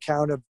caloric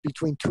count of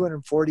between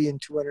 240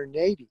 and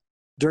 280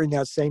 during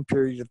that same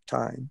period of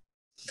time.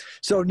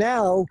 So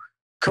now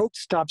Coke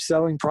stopped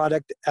selling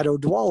product at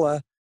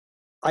Odwalla.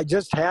 I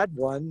just had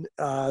one,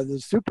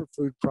 the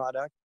superfood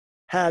product,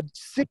 had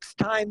 6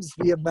 times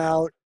the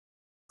amount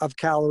of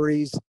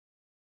calories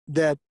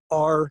that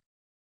our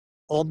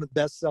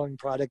best-selling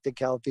product at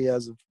Califia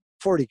has of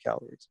 40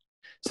 calories.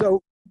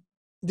 So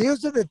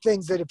these are the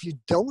things that if you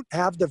don't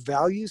have the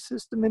value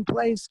system in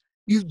place,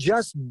 you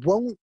just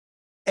won't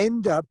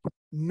end up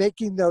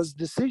making those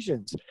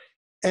decisions.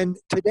 And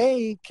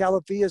today,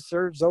 Califia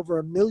serves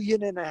over 1.5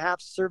 million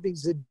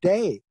servings a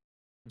day.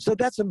 So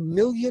that's 1.5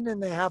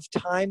 million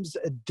times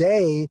a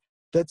day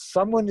that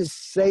someone is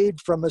saved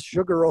from a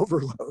sugar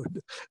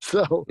overload.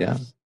 So Yeah,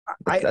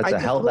 I that's a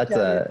just health. look That's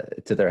at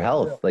a to their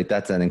health. it. Like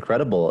that's an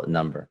incredible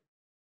number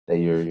that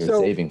you're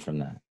So, saving from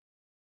that.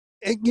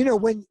 and,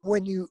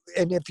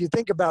 if you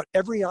think about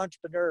every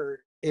entrepreneur,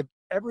 if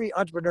every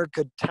entrepreneur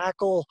could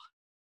tackle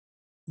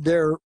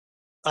their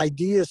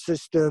idea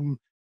system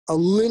a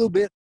little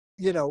bit,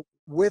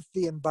 with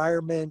the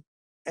environment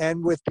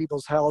and with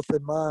people's health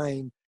in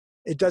mind,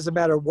 it doesn't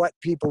matter what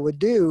people would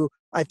do.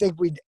 I think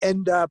we'd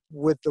end up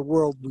with the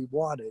world we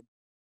wanted,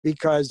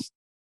 because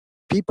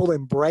people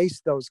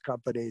embrace those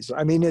companies.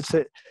 I mean,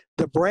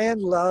 the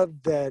brand love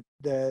that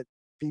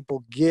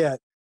people get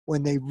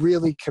when they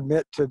really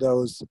commit to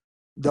those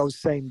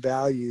same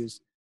values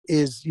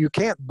is you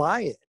can't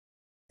buy it.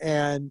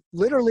 And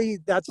literally,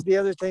 that's the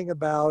other thing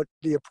about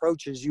the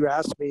approaches. You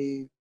asked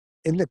me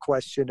in the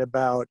question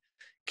about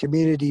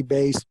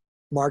community-based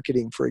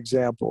marketing, for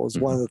example, is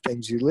one of the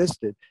things you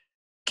listed.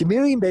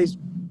 Community-based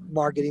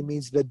marketing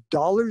means the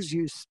dollars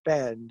you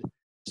spend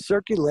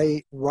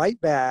circulate right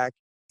back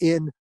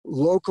in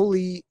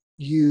locally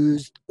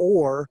used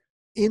or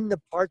in the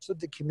parts of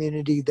the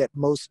community that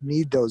most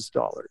need those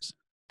dollars.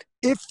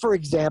 If, for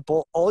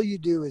example, all you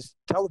do is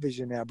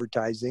television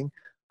advertising,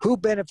 who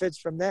benefits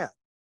from that?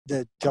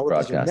 the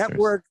television Broadcasters.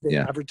 network, the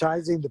Yeah.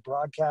 advertising, the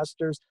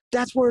broadcasters.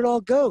 That's where it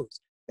all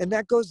goes. And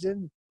that goes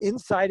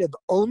inside of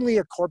only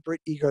a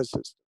corporate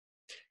ecosystem.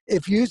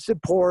 If you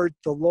support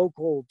the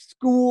local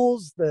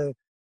schools,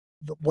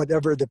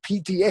 whatever, the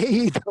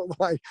PTA,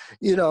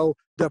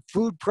 the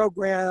food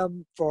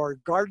program for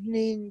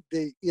gardening,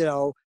 and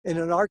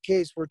in our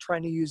case, we're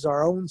trying to use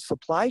our own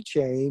supply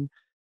chain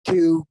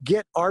to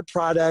get our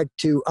product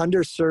to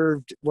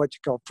underserved, what you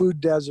call food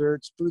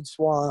deserts, food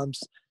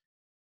swamps,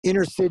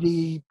 inner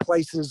city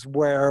places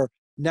where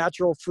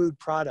natural food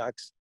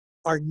products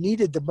are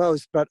needed the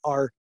most, but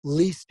are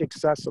least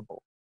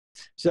accessible.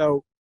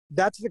 So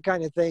that's the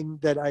kind of thing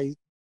that I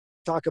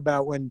talk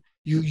about when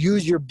you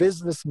use your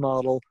business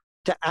model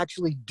to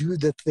actually do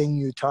the thing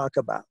you talk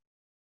about.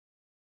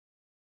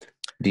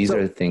 These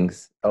are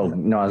things. Oh,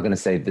 no, I was going to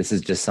say, this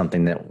is just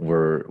something that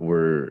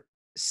we're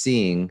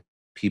seeing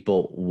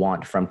people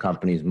want from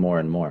companies more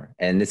and more.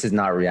 And this is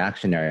not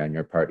reactionary on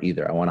your part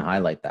either. I want to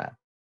highlight that.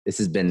 This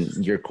has been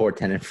your core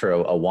tenet for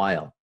a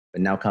while,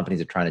 but now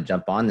companies are trying to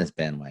jump on this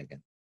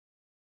bandwagon.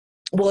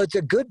 Well, it's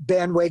a good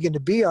bandwagon to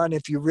be on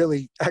if you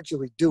really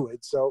actually do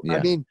it. So, yeah.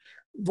 I mean,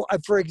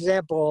 for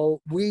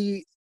example,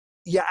 you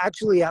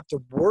actually have to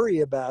worry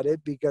about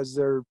it because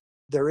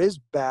there is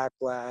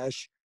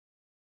backlash,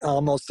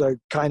 almost a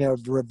kind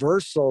of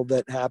reversal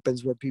that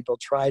happens where people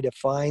try to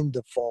find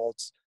the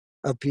faults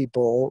of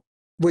people,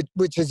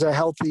 which is a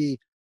healthy,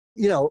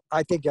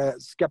 I think a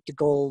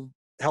skeptical,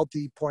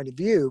 healthy point of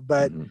view.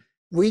 But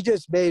we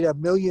just made a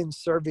 1 million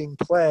serving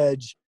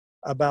pledge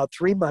about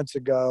 3 months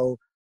ago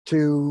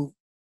to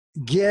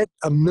get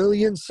 1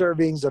 million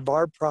servings of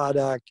our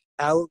product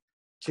out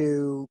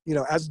to,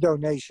 as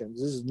donations.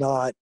 This is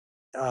not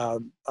a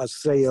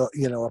sale,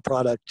 a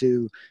product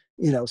to,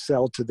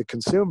 sell to the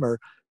consumer,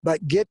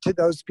 but get to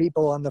those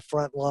people on the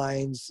front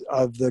lines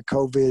of the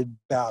COVID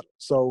battle.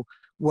 So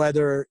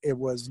whether it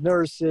was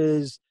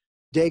nurses,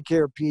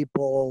 daycare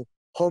people,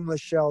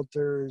 homeless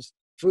shelters,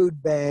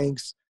 food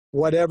banks,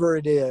 whatever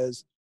it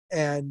is.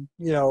 And,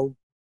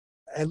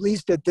 at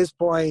least at this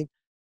point,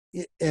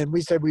 and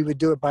we said we would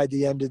do it by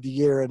the end of the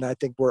year, and I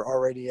think we're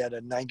already at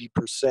a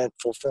 90%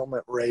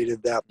 fulfillment rate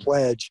of that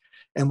pledge,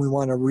 and we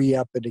want to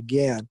re-up it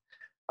again.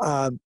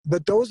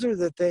 But those are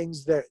the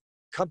things that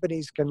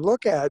companies can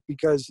look at,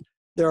 because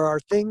there are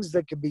things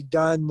that can be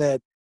done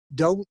that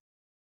don't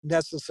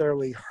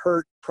necessarily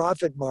hurt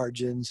profit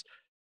margins,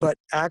 but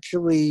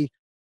actually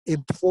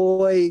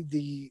employ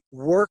the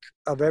work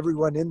of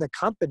everyone in the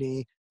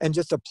company and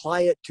just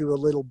apply it to a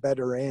little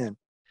better end.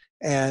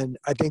 And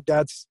I think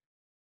that's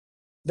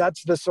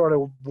the sort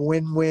of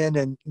win-win,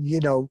 and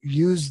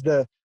use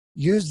the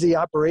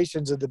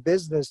operations of the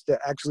business to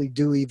actually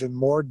do even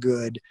more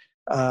good,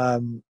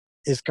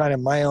 is kind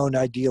of my own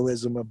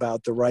idealism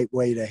about the right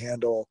way to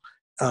handle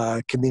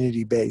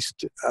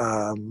community-based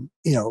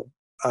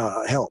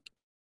help.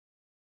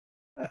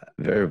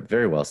 Very,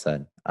 very well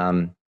said.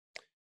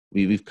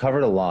 We've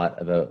covered a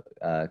lot about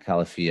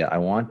Califia. I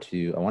want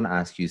to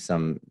ask you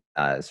some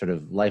sort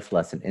of life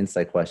lesson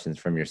insight questions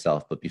from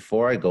yourself. But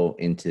before I go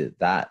into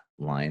that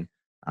line,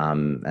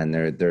 and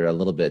they're a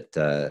little bit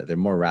they're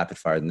more rapid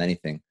fire than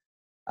anything,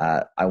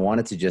 I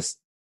wanted to just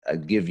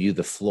give you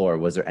the floor.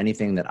 Was there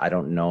anything that I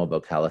don't know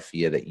about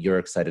Califia that you're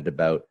excited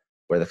about,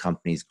 where the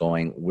company's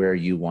going, where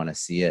you want to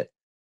see it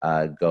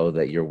go,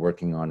 that you're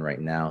working on right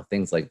now,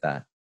 things like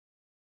that?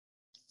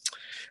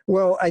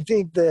 Well, I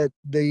think that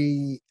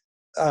the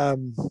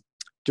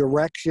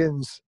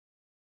directions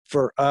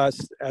for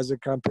us as a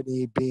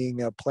company,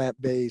 being a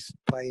plant-based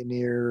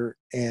pioneer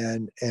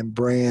and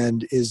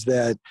brand, is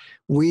that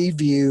we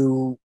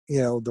view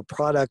the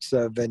products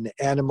of an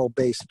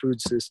animal-based food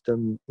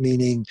system,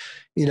 meaning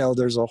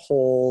there's a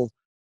whole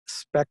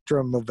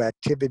spectrum of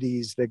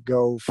activities that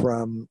go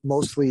from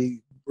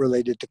mostly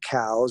related to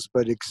cows,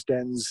 but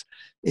extends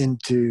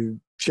into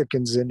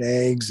chickens and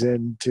eggs,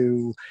 and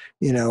to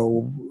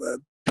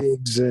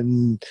pigs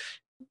and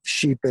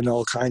sheep and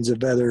all kinds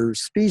of other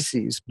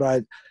species.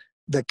 But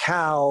the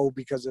cow,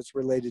 because it's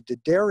related to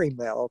dairy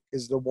milk,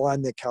 is the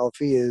one that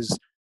Califia is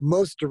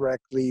most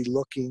directly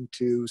looking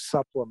to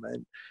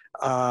supplement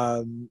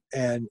and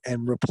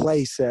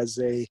replace as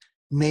a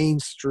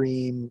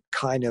mainstream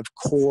kind of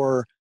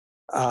core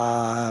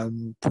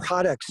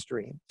product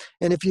stream.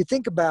 And if you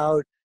think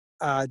about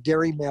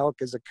dairy milk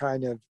as a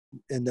kind of,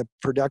 and the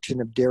production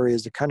of dairy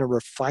as a kind of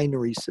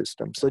refinery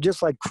system. So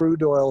just like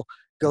crude oil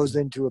goes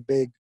into a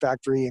big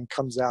factory and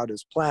comes out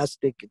as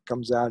plastic, it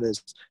comes out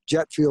as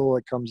jet fuel,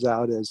 it comes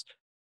out as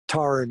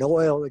tar and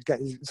oil,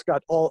 it's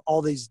got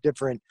all these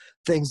different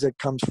things that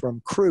comes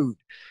from crude.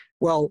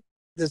 Well,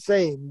 the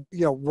same,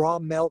 raw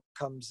milk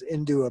comes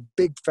into a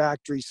big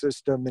factory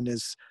system and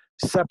is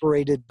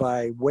separated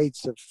by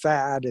weights of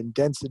fat and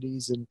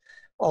densities and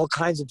all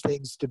kinds of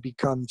things to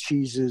become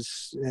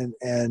cheeses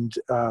and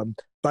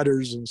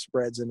butters and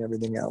spreads and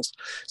everything else.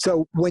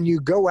 So when you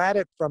go at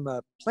it from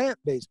a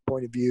plant-based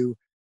point of view,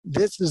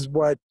 this is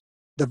what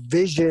the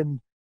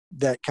vision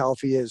that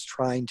Califia is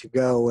trying to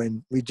go.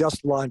 And we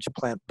just launched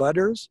plant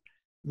butters.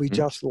 We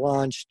just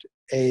launched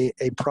a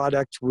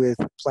product with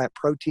plant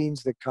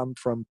proteins that come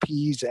from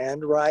peas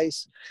and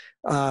rice.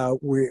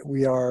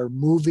 We are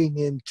moving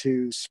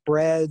into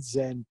spreads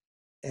and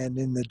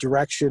in the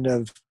direction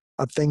of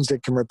things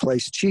that can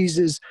replace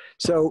cheeses.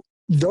 So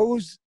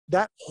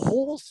that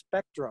whole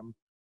spectrum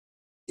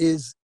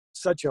is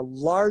such a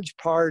large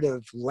part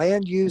of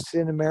land use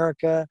in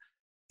America.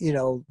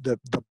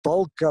 The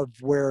bulk of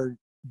where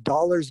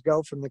dollars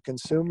go from the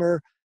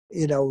consumer.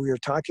 We're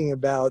talking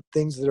about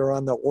things that are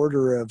on the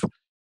order of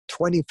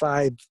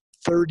 25,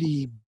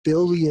 30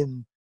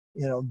 billion,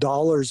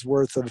 dollars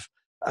worth of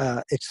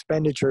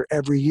expenditure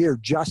every year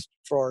just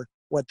for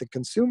what the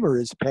consumer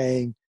is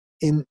paying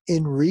in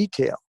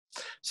retail.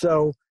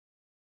 So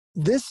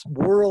this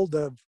world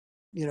of,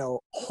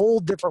 whole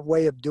different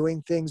way of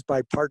doing things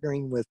by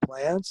partnering with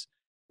plants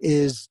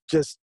is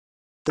just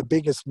the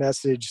biggest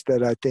message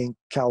that I think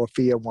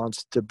Califia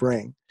wants to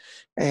bring.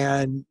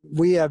 And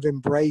we have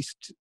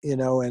embraced,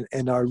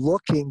 and are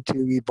looking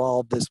to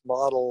evolve this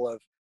model of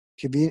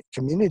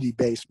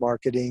community-based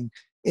marketing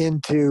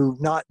into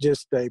not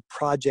just a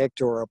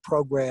project or a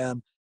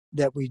program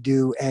that we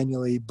do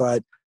annually,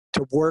 but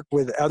to work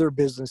with other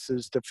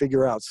businesses to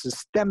figure out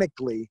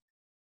systemically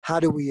how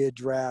do we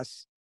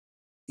address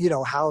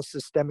how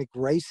systemic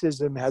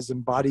racism has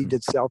embodied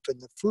itself in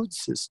the food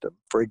system,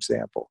 for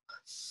example.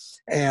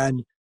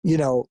 And,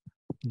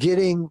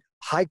 getting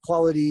high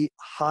quality,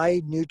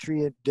 high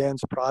nutrient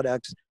dense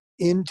products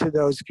into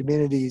those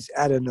communities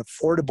at an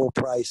affordable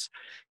price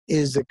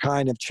is a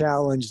kind of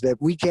challenge that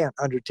we can't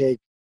undertake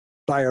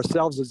by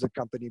ourselves as a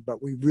company,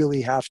 but we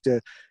really have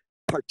to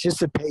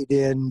participate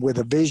in with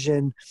a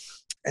vision.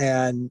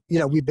 And,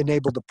 we've been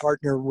able to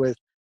partner with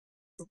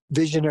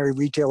visionary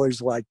retailers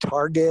like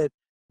Target.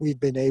 We've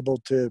been able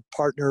to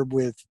partner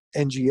with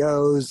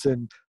NGOs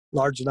and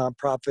large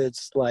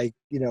nonprofits like,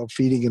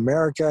 Feeding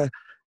America.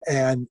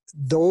 And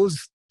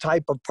those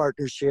type of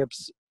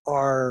partnerships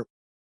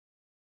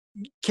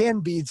can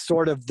be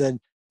sort of the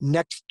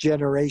next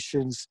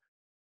generation's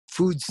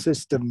food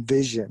system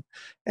vision.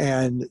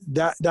 And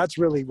that's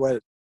really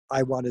what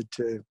I wanted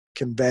to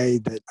convey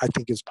that I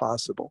think is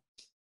possible.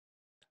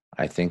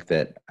 I think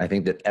that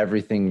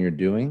everything you're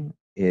doing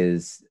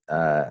is,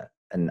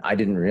 and I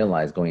didn't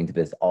realize going into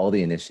this, all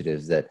the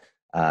initiatives that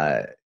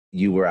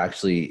you were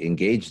actually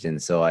engaged in.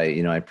 So I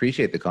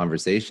appreciate the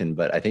conversation,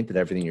 but I think that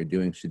everything you're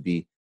doing should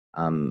be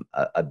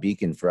a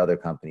beacon for other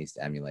companies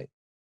to emulate.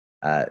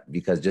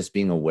 Because just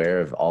being aware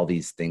of all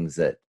these things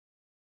that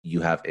you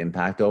have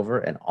impact over,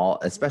 and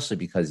especially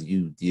because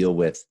you deal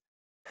with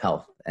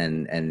health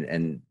and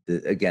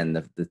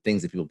the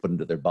things that people put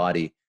into their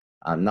body,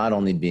 not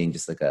only being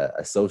just like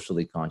a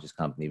socially conscious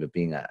company, but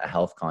being a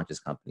health conscious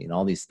company, and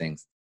all these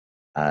things,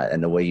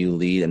 and the way you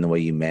lead and the way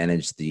you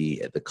manage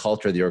the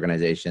culture of the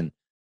organization,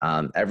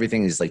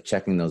 everything is like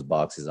checking those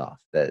boxes off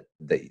that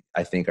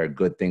I think are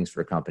good things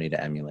for a company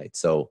to emulate.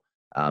 So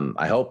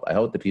I hope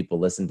the people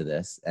listen to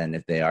this, and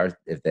if they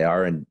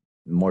are in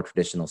more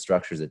traditional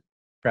structures that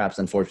perhaps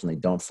unfortunately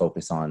don't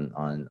focus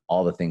on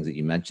all the things that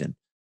you mentioned,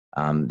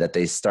 that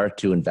they start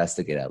to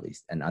investigate at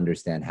least and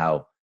understand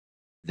how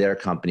their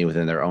company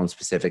within their own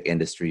specific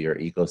industry or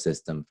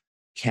ecosystem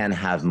can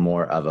have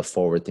more of a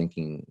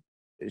forward-thinking,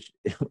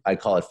 I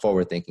call it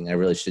forward-thinking. I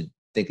really should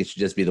think it should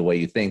just be the way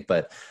you think,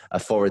 but a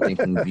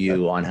forward-thinking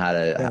view on how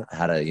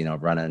to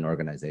run an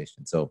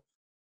organization. So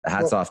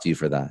hats off to you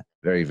for that.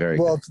 Very, very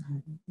good.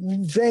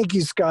 Thank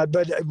you, Scott.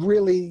 But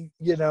really,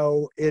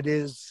 it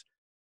is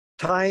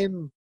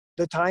time.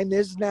 The time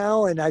is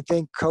now, and I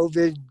think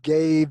COVID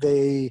gave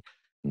a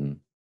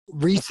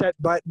reset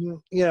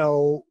button,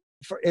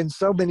 in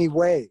so many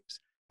ways.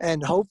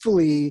 And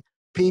hopefully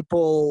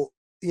people,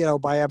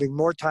 by having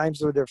more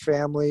times with their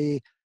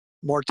family,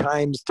 more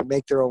times to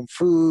make their own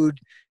food,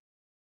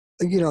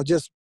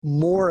 just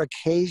more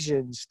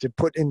occasions to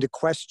put into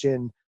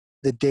question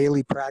the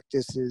daily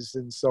practices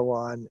and so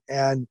on.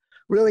 And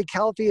really,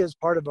 Califia is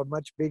part of a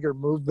much bigger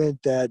movement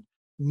that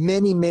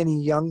many, many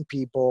young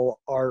people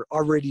are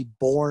already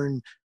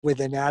born with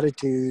an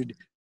attitude,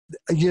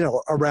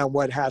 around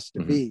what has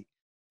to be.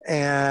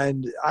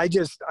 And I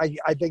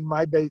think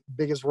my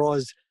biggest role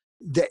is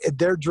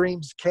their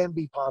dreams can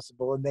be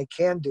possible and they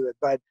can do it,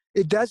 but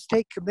it does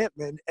take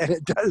commitment, and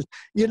it does,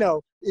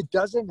 it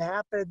doesn't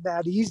happen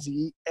that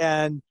easy.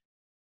 And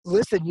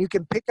listen, you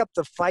can pick up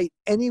the fight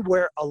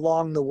anywhere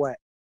along the way.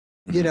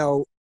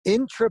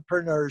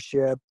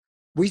 Entrepreneurship.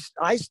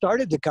 I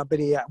started the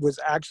company. I was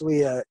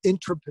actually an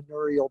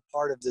entrepreneurial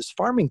part of this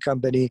farming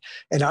company,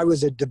 and I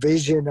was a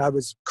division. I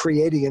was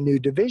creating a new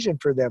division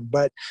for them.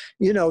 But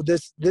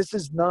this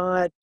is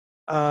not.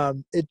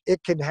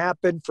 It can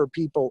happen for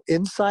people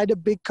inside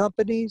of big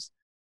companies,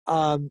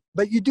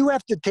 but you do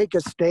have to take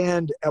a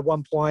stand at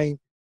one point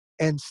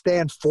and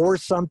stand for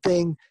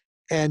something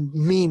and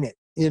mean it.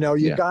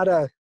 You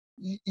gotta.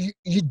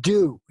 You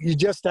do. You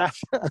just have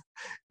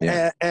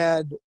to.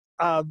 And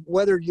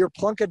whether you're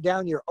plunking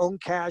down your own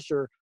cash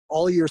or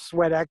all your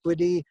sweat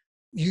equity,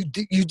 you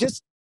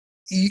just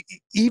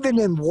even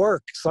in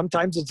work,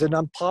 sometimes it's an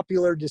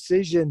unpopular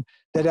decision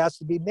that has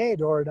to be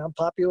made, or an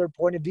unpopular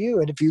point of view.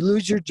 And if you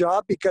lose your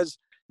job because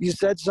you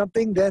said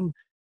something, then,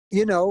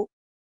 It's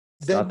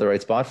not the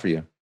right spot for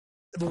you.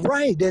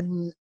 right.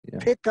 And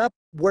pick up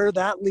where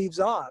that leaves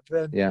off.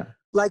 And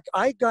like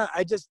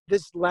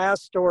this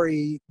last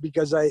story,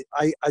 because I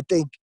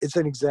think it's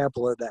an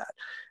example of that.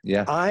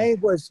 Yeah. I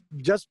was,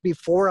 just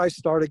before I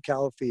started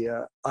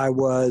Califia, I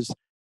was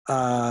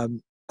a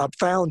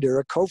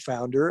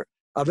co-founder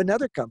of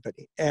another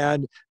company.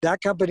 And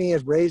that company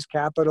had raised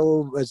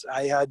capital.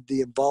 I had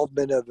the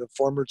involvement of the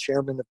former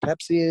chairman of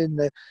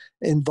Pepsi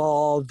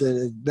involved,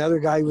 and another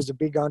guy who was a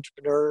big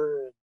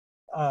entrepreneur.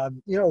 A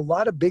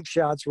lot of big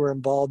shots were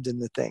involved in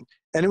the thing.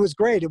 And it was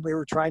great. And we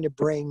were trying to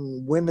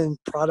bring women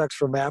products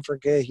from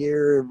Africa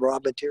here, raw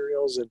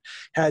materials, and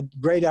had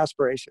great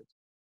aspirations.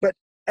 But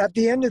at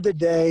the end of the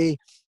day,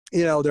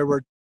 there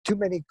were too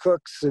many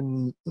cooks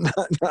and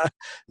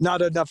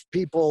not enough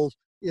people,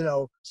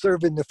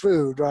 serving the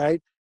food,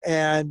 right?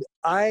 And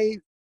I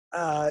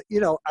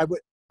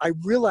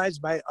realized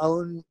my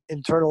own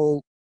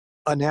internal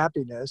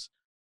unhappiness.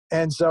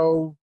 And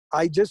so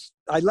I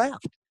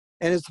left.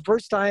 And it's the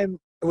first time.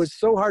 It was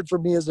so hard for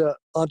me as an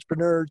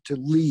entrepreneur to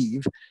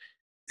leave.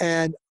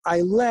 And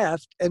I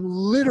left, and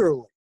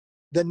literally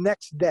the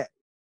next day,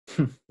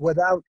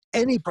 without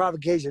any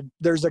provocation,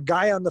 there's a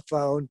guy on the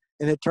phone,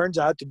 and it turns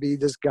out to be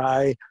this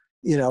guy,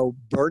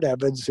 Bert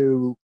Evans,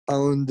 who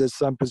owned the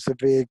Sun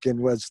Pacific and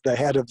was the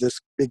head of this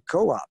big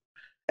co-op.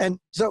 And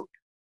so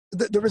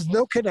there was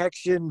no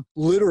connection,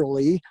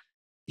 literally.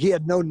 He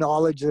had no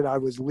knowledge that I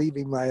was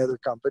leaving my other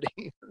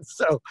company.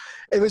 So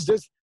it was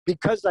just,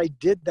 because I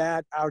did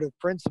that out of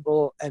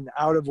principle and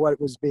out of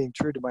what was being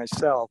true to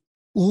myself,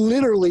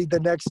 literally the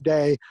next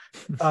day,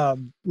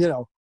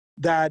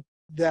 that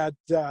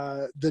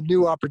the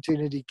new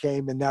opportunity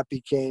came, and that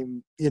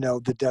became,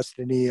 the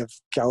destiny of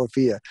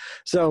Califia.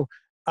 So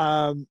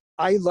I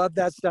love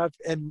that stuff.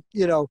 And,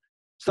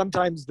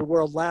 sometimes the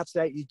world laughs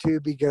at you too,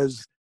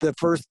 because the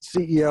first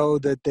CEO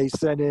that they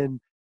sent in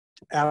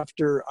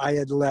after I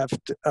had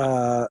left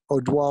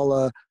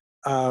Odwalla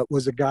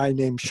was a guy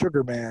named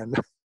Sugarman.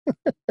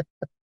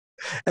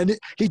 And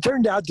he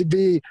turned out to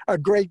be a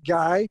great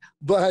guy,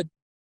 but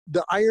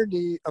the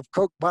irony of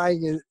Coke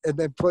buying it and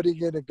then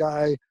putting in a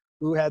guy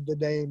who had the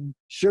name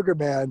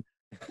Sugarman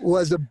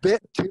was a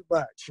bit too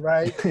much,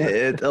 right?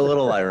 It's a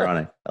little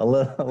ironic, a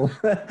little,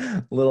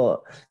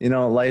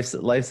 life's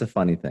a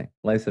funny thing.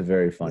 Life's a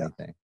very funny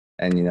thing.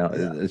 And,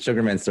 the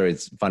Sugarman story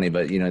is funny,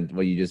 but,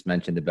 what you just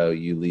mentioned about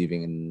you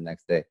leaving and the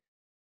next day,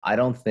 I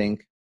don't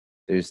think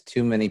there's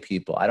too many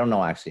people. I don't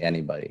know actually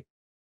anybody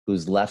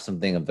who's left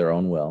something of their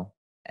own will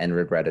and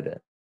regretted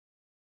it,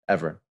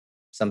 ever.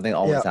 Something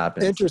always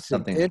happens.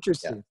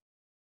 Interesting.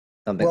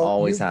 Something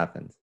always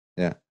happens.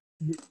 Yeah.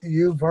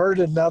 You've heard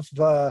enough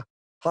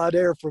hot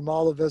air from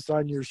all of us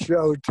on your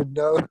show to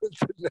know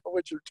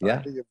what you're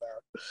talking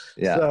about.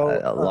 Yeah.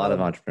 So, a lot of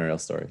entrepreneurial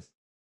stories.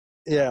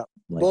 Yeah.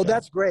 Well,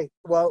 that's great.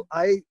 Well,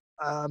 I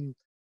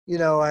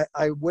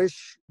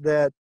wish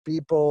that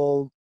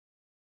people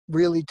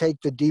really take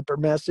the deeper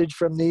message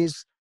from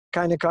these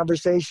kind of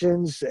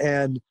conversations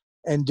and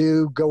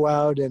do go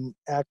out and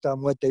act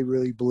on what they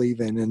really believe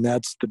in. And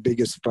that's the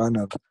biggest fun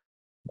of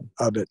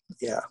it.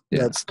 Yeah.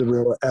 That's the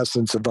real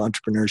essence of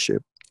entrepreneurship.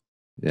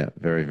 Yeah.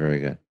 Very, very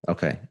good.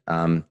 Okay.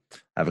 I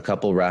have a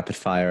couple rapid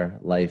fire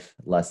life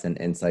lesson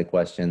insight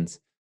questions.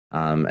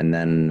 And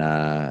then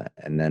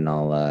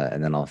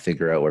I'll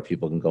figure out where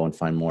people can go and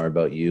find more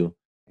about you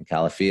and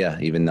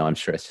Califia, even though I'm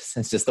sure it's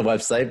just the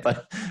website,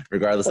 but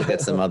regardless, I'll get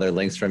some other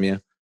links from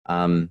you.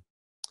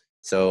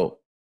 So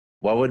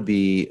what would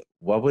be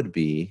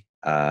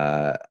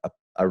a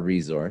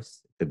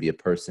resource? It could be a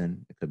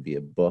person, it could be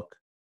a book,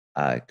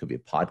 it could be a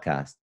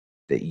podcast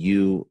that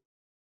you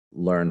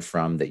learn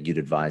from that you'd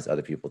advise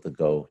other people to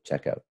go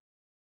check out.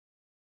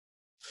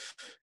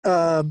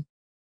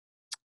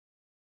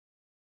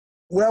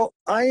 Well,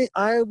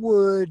 I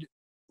would,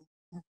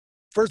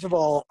 first of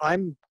all,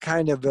 I'm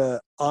kind of a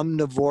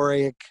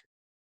omnivoric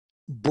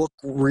book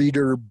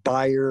reader,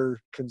 buyer,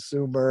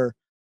 consumer.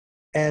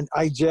 And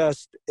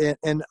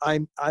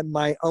I'm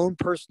my own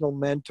personal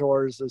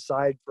mentors,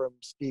 aside from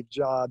Steve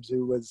Jobs,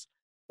 who was,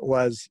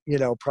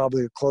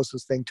 probably the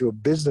closest thing to a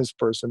business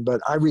person,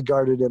 but I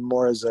regarded him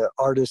more as an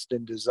artist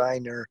and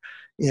designer,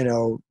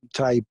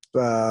 type,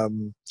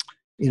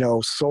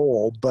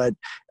 soul. But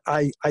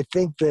I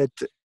think that,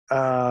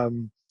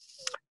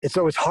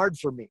 so it's hard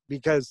for me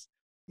because,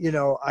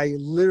 I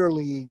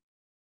literally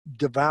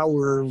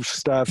devour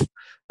stuff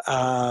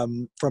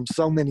from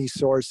so many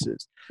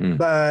sources.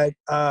 But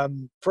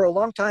for a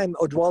long time,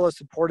 Odwalla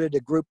supported a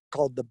group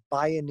called the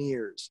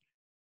Bioneers.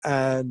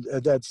 And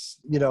that's,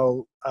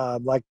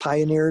 like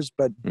pioneers,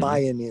 but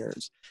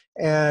Bioneers.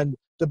 And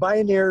the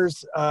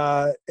Bioneers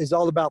is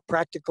all about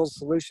practical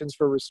solutions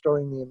for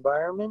restoring the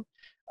environment.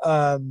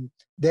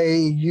 They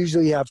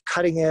usually have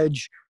cutting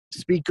edge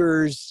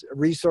speakers,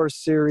 resource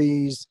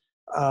series,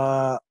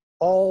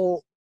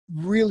 all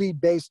really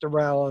based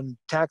around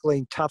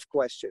tackling tough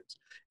questions.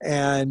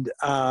 And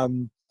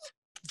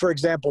for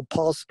example,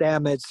 Paul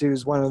Stamets,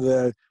 who's one of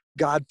the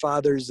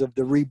godfathers of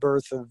the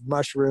rebirth of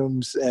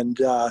mushrooms and,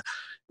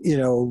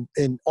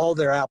 in all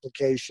their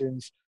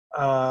applications,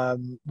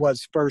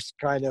 was first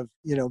kind of,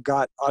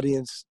 got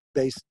audience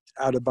based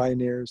out of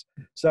Bioneers.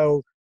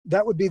 So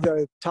that would be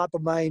the top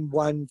of mind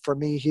one for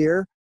me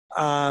here.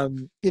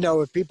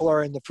 If people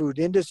are in the food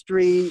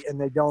industry and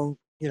they don't,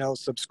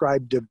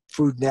 subscribe to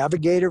Food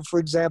Navigator, for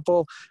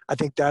example, I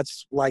think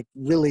that's like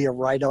really a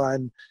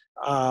right-on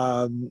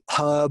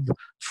hub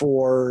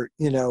for,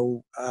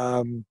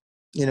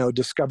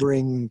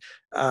 discovering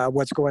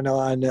what's going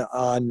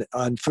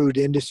on food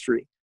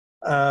industry.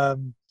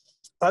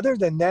 Other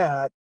than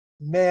that,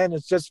 man,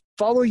 it's just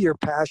follow your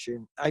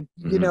passion.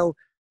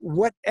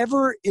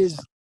 Whatever is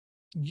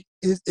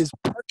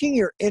sparking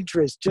your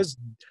interest, just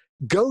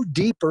go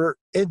deeper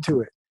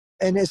into it.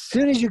 And as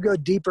soon as you go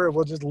deeper, it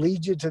will just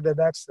lead you to the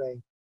next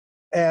thing.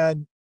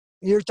 And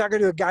you're talking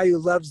to a guy who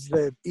loves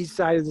the east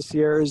side of the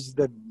Sierras,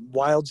 the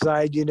wild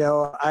side,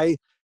 to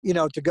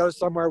go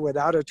somewhere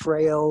without a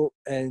trail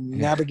and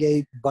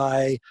navigate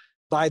by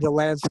the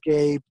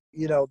landscape,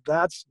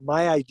 that's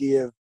my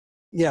idea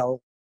of,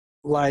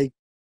 like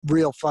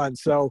real fun.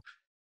 So,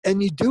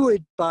 and you do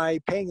it by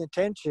paying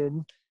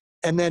attention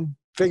and then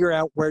figure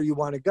out where you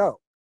want to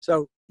go.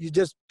 So you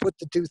just put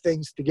the two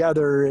things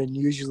together and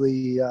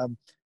usually,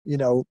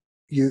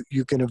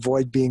 you can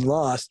avoid being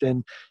lost.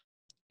 And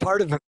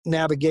part of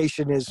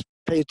navigation is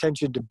pay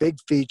attention to big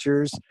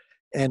features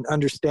and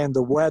understand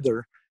the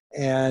weather.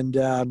 And,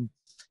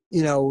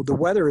 the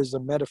weather is a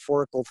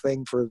metaphorical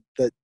thing for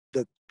the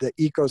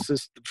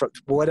ecosystem, for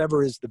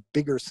whatever is the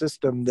bigger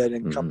system that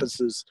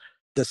encompasses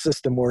the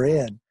system we're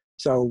in.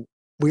 So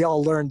we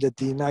all learned that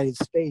the United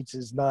States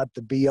is not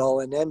the be all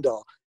and end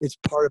all. It's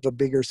part of a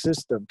bigger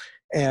system.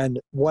 And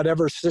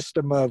whatever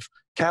system of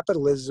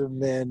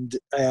capitalism and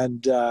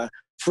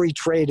free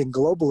trade and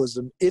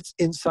globalism, it's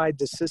inside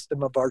the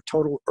system of our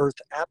total Earth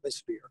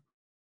atmosphere.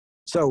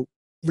 So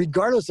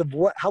regardless of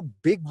how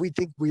big we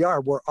think we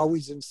are, we're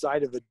always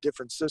inside of a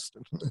different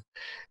system.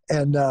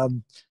 And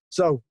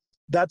so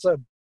that's a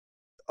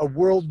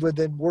world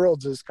within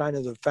worlds is kind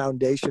of the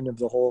foundation of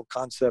the whole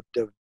concept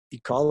of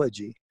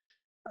ecology.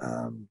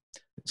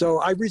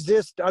 So I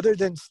resist, other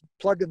than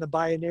plugging the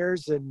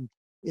Bioneers, and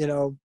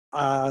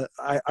I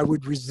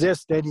would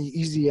resist any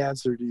easy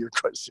answer to your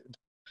question.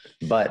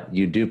 But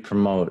you do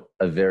promote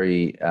a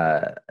very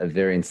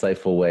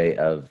insightful way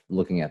of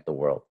looking at the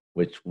world,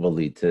 which will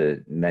lead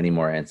to many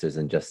more answers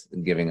than just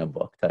giving a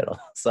book title.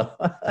 So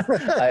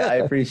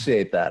I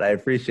appreciate that.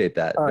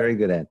 Very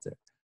good answer.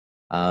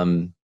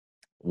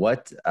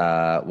 What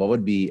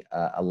would be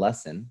a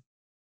lesson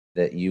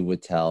that you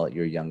would tell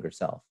your younger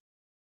self?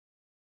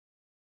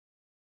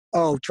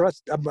 Oh,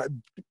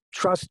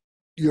 trust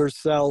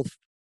yourself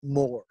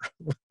more.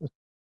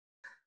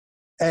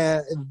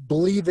 And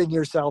believe in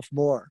yourself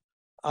more.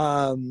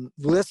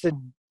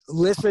 Listen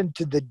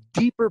to the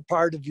deeper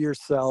part of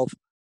yourself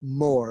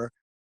more,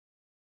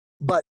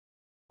 but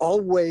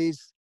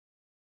always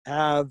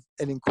have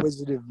an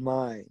inquisitive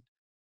mind,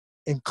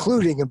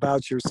 including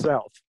about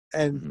yourself.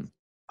 And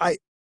I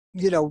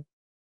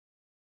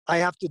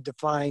have to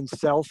define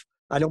self.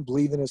 I don't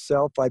believe in a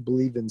self. I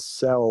believe in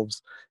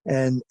selves.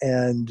 And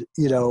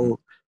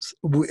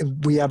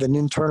we have an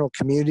internal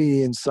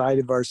community inside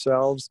of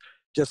ourselves,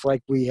 just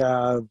like we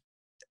have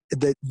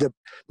the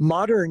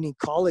modern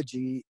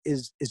ecology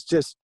is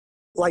just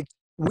like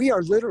we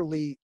are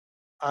literally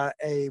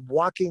a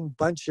walking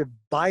bunch of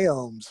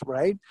biomes,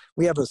 right?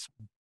 We have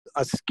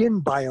a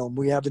skin biome.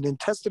 We have an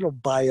intestinal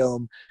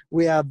biome.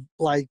 We have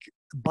like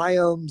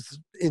biomes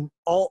in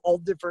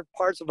all different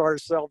parts of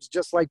ourselves,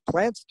 just like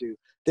plants do.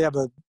 They have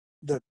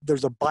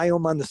there's a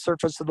biome on the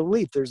surface of the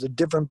leaf. There's a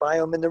different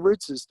biome in the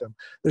root system.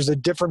 There's a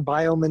different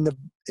biome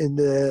in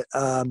the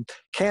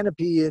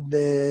canopy at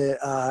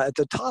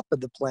the top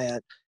of the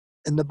plant,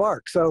 in the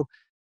bark. So,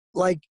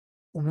 like,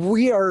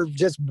 we are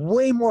just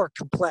way more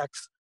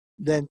complex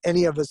than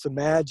any of us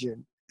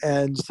imagine.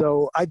 And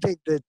so, I think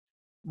that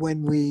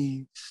when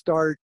we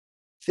start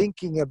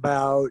thinking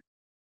about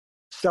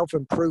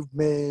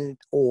self-improvement,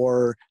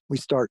 or we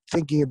start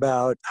thinking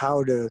about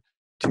how to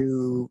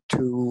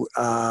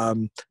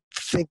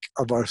think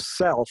of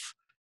ourselves,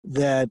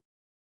 that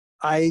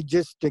I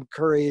just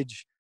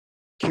encourage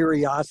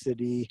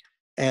curiosity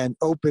and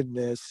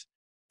openness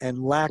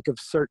and lack of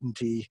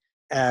certainty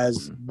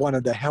as one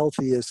of the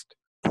healthiest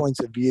points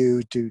of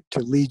view to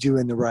lead you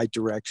in the right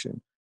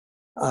direction.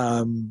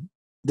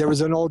 There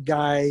was an old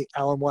guy,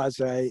 Alan Watts,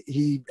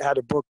 he had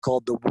a book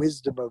called The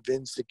Wisdom of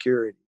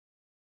Insecurity.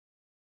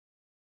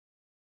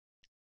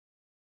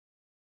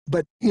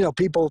 But,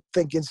 people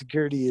think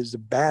insecurity is a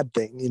bad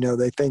thing.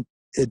 They think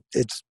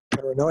it's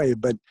paranoia,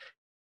 but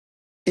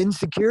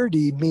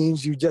insecurity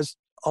means you just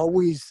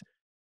always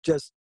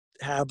just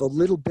have a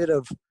little bit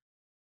of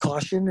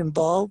caution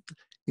involved.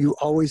 You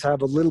always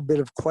have a little bit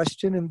of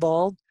question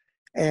involved.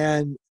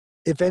 And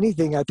if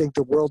anything, I think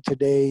the world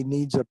today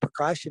needs a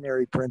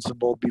precautionary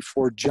principle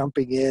before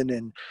jumping in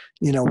and,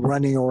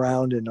 running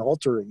around and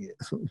altering it.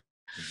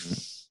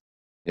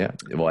 Yeah.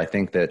 Well, I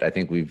think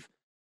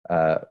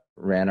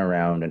ran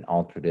around and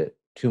altered it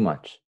too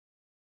much.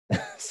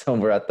 So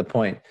we're at the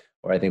point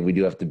where I think we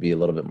do have to be a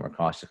little bit more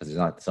cautious because there's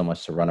not so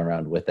much to run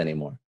around with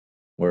anymore.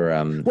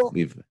 Well,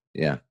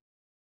 Yeah.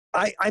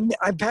 I'm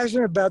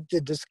passionate about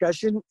the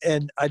discussion,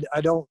 and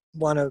I don't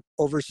want to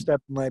overstep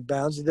my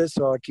bounds of this,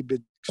 so I'll keep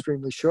it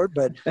extremely short.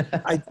 But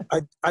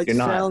You're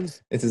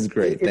not. This is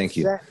great. Thank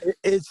you.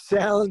 It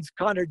sounds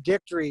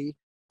contradictory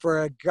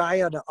for a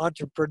guy on an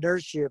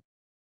entrepreneurship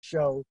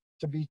show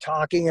to be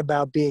talking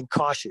about being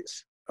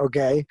cautious.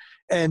 Okay,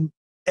 and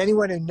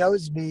anyone who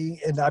knows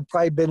me, and I've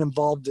probably been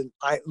involved in,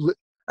 I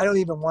don't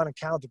even want to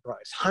count the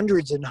price,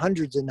 hundreds and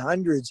hundreds and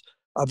hundreds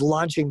of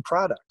launching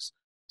products.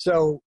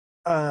 So.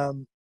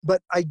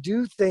 But I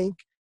do think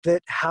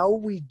that how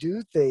we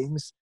do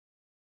things,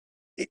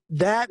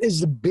 that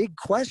is a big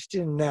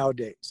question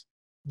nowadays.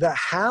 The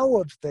how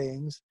of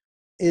things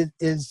is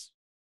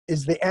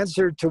the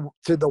answer to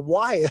the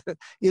why.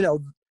 You know,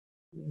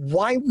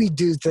 why we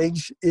do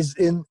things is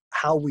in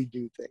how we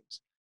do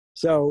things.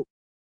 So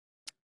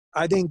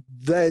I think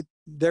that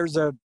there's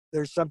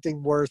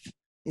something worth,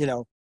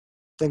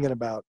 thinking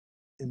about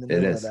in the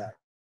middle of that.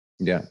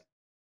 Yeah.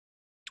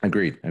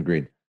 Agreed.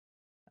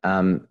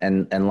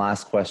 And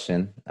last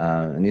question,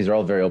 and these are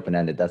all very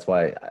open-ended. That's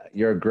why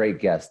you're a great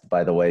guest,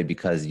 by the way,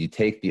 because you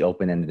take the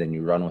open-ended and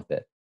you run with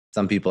it.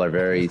 Some people are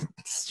very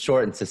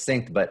short and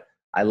succinct, but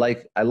I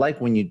like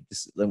when you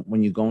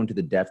go into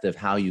the depth of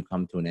how you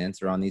come to an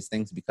answer on these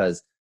things,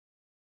 because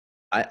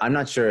I'm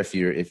not sure if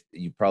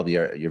you probably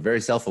are, you're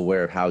very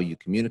self-aware of how you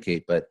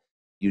communicate, but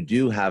you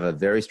do have a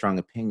very strong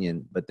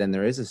opinion, but then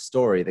there is a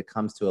story that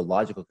comes to a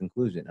logical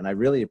conclusion. And I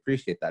really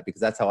appreciate that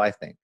because that's how I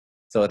think.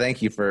 So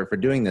thank you for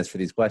doing this, for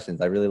these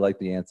questions. I really like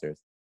the answers.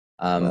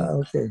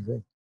 Okay.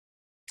 Great.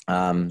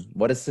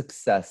 What does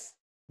success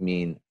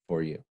mean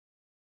for you?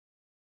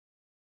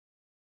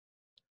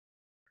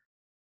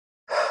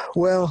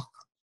 Well,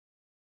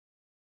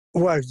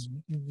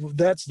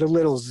 that's the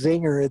little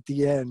zinger at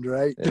the end,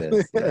 right? It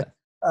is,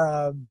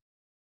 yeah.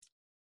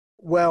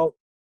 Well,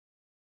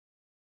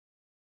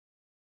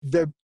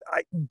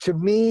 to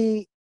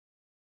me,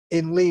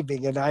 in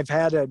leaving, and I've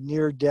had a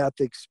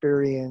near-death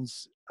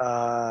experience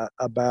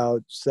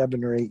about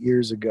 7 or 8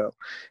 years ago,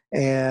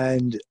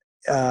 and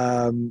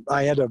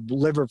I had a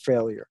liver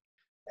failure,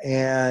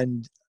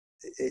 and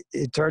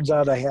it turns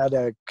out I had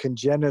a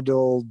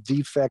congenital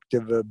defect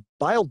of a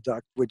bile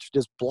duct, which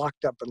just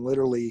blocked up and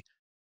literally,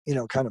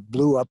 kind of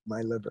blew up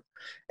my liver.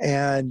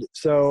 And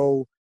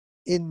so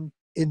in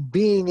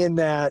being in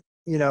that,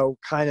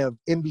 kind of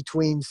in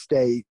between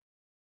state,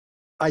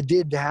 I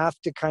did have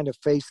to kind of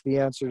face the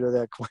answer to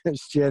that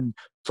question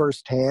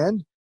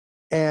firsthand.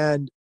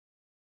 And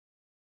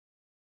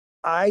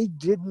I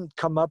didn't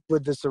come up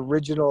with this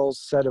original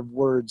set of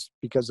words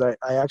because I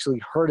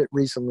actually heard it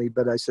recently,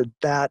 but I said,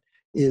 that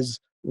is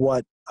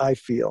what I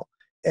feel.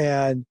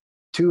 And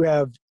to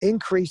have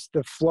increased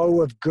the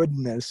flow of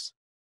goodness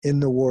in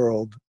the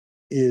world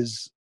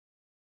is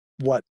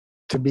what,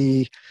 to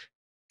me,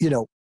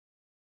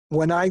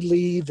 when I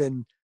leave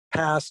and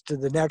pass to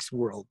the next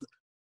world,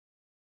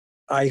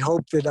 I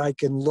hope that I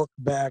can look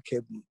back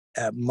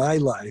at my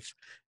life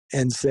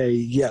and say,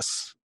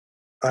 yes,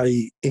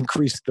 I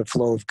increased the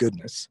flow of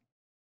goodness.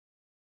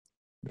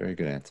 Very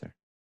good answer.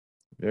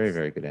 Very,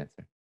 very good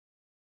answer.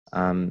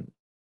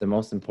 The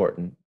most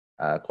important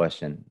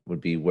question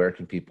would be, where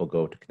can people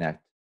go to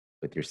connect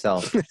with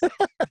yourself, with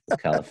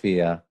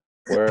Califia?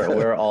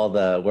 Where are all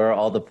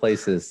the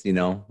places? We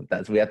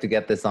have to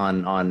get this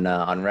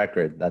on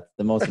record. That's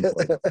the most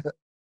important.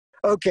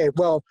 Okay,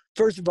 well,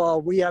 first of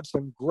all, we have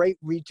some great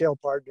retail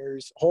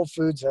partners. Whole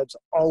Foods has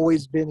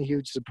always been a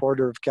huge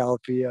supporter of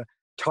Califia.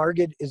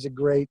 Target is a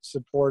great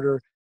supporter.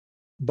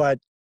 But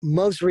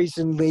most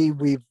recently,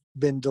 we've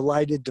been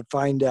delighted to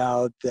find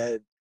out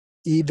that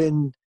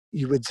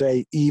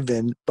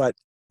but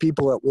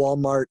people at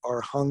Walmart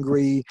are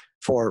hungry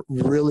for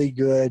really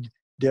good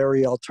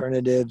dairy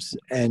alternatives,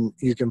 and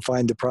you can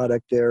find the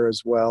product there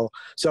as well.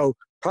 So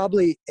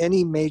probably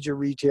any major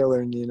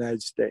retailer in the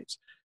United States.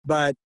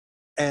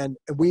 And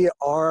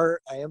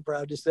I am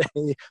proud to say,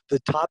 the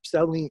top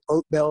selling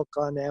oat milk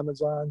on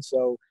Amazon.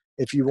 So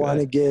if you want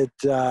to get,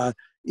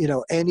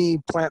 any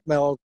plant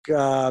milk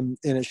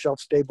in a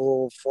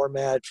shelf-stable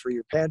format for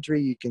your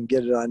pantry, you can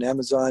get it on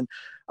Amazon.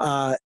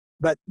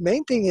 But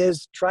main thing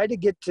is, try to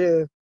get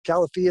to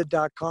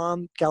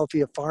califia.com,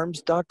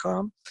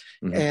 califiafarms.com.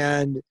 Mm-hmm.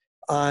 And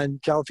on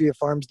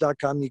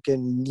califiafarms.com, you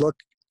can look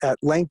at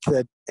length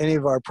at any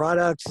of our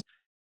products,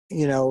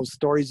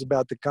 stories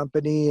about the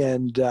company.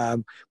 And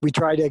we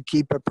try to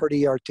keep a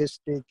pretty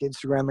artistic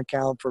Instagram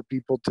account for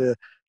people to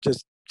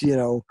just,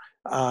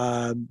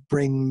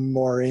 bring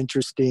more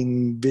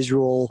interesting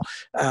visual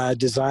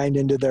design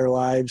into their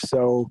lives.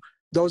 So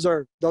those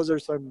are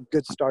some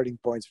good starting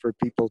points for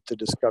people to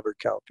discover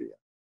Califia.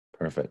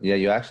 Perfect. Yeah,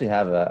 you actually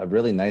have a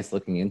really nice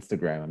looking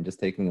Instagram. I'm just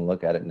taking a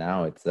look at it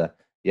now. It's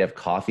you have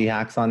coffee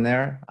hacks on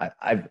there.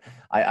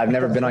 I've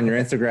never been on your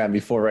Instagram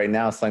before right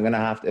now, so I'm gonna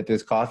have to. If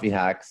there's coffee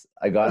hacks,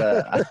 I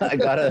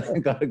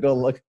gotta go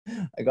look.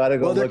 I gotta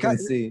go look and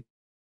see.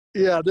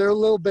 Yeah, they're a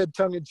little bit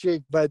tongue in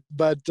cheek, but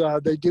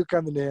they do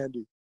come in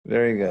handy.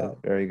 Very good. Uh,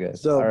 Very good. All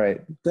so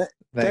right. Thank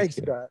thanks,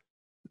 you. Scott.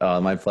 Oh,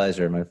 my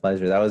pleasure. My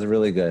pleasure. That was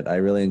really good. I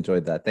really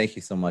enjoyed that. Thank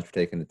you so much for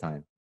taking the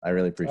time. I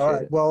really All appreciate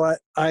right. it. Well,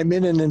 I'm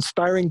in an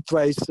inspiring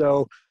place.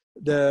 So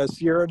the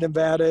Sierra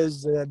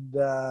Nevadas, and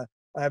I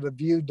have a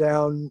view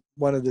down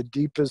one of the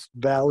deepest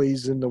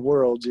valleys in the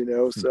world.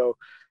 So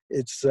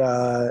it's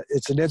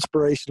an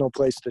inspirational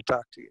place to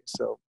talk to you.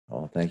 So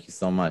Oh, thank you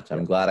so much. yeah.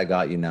 I'm glad I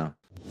got you now.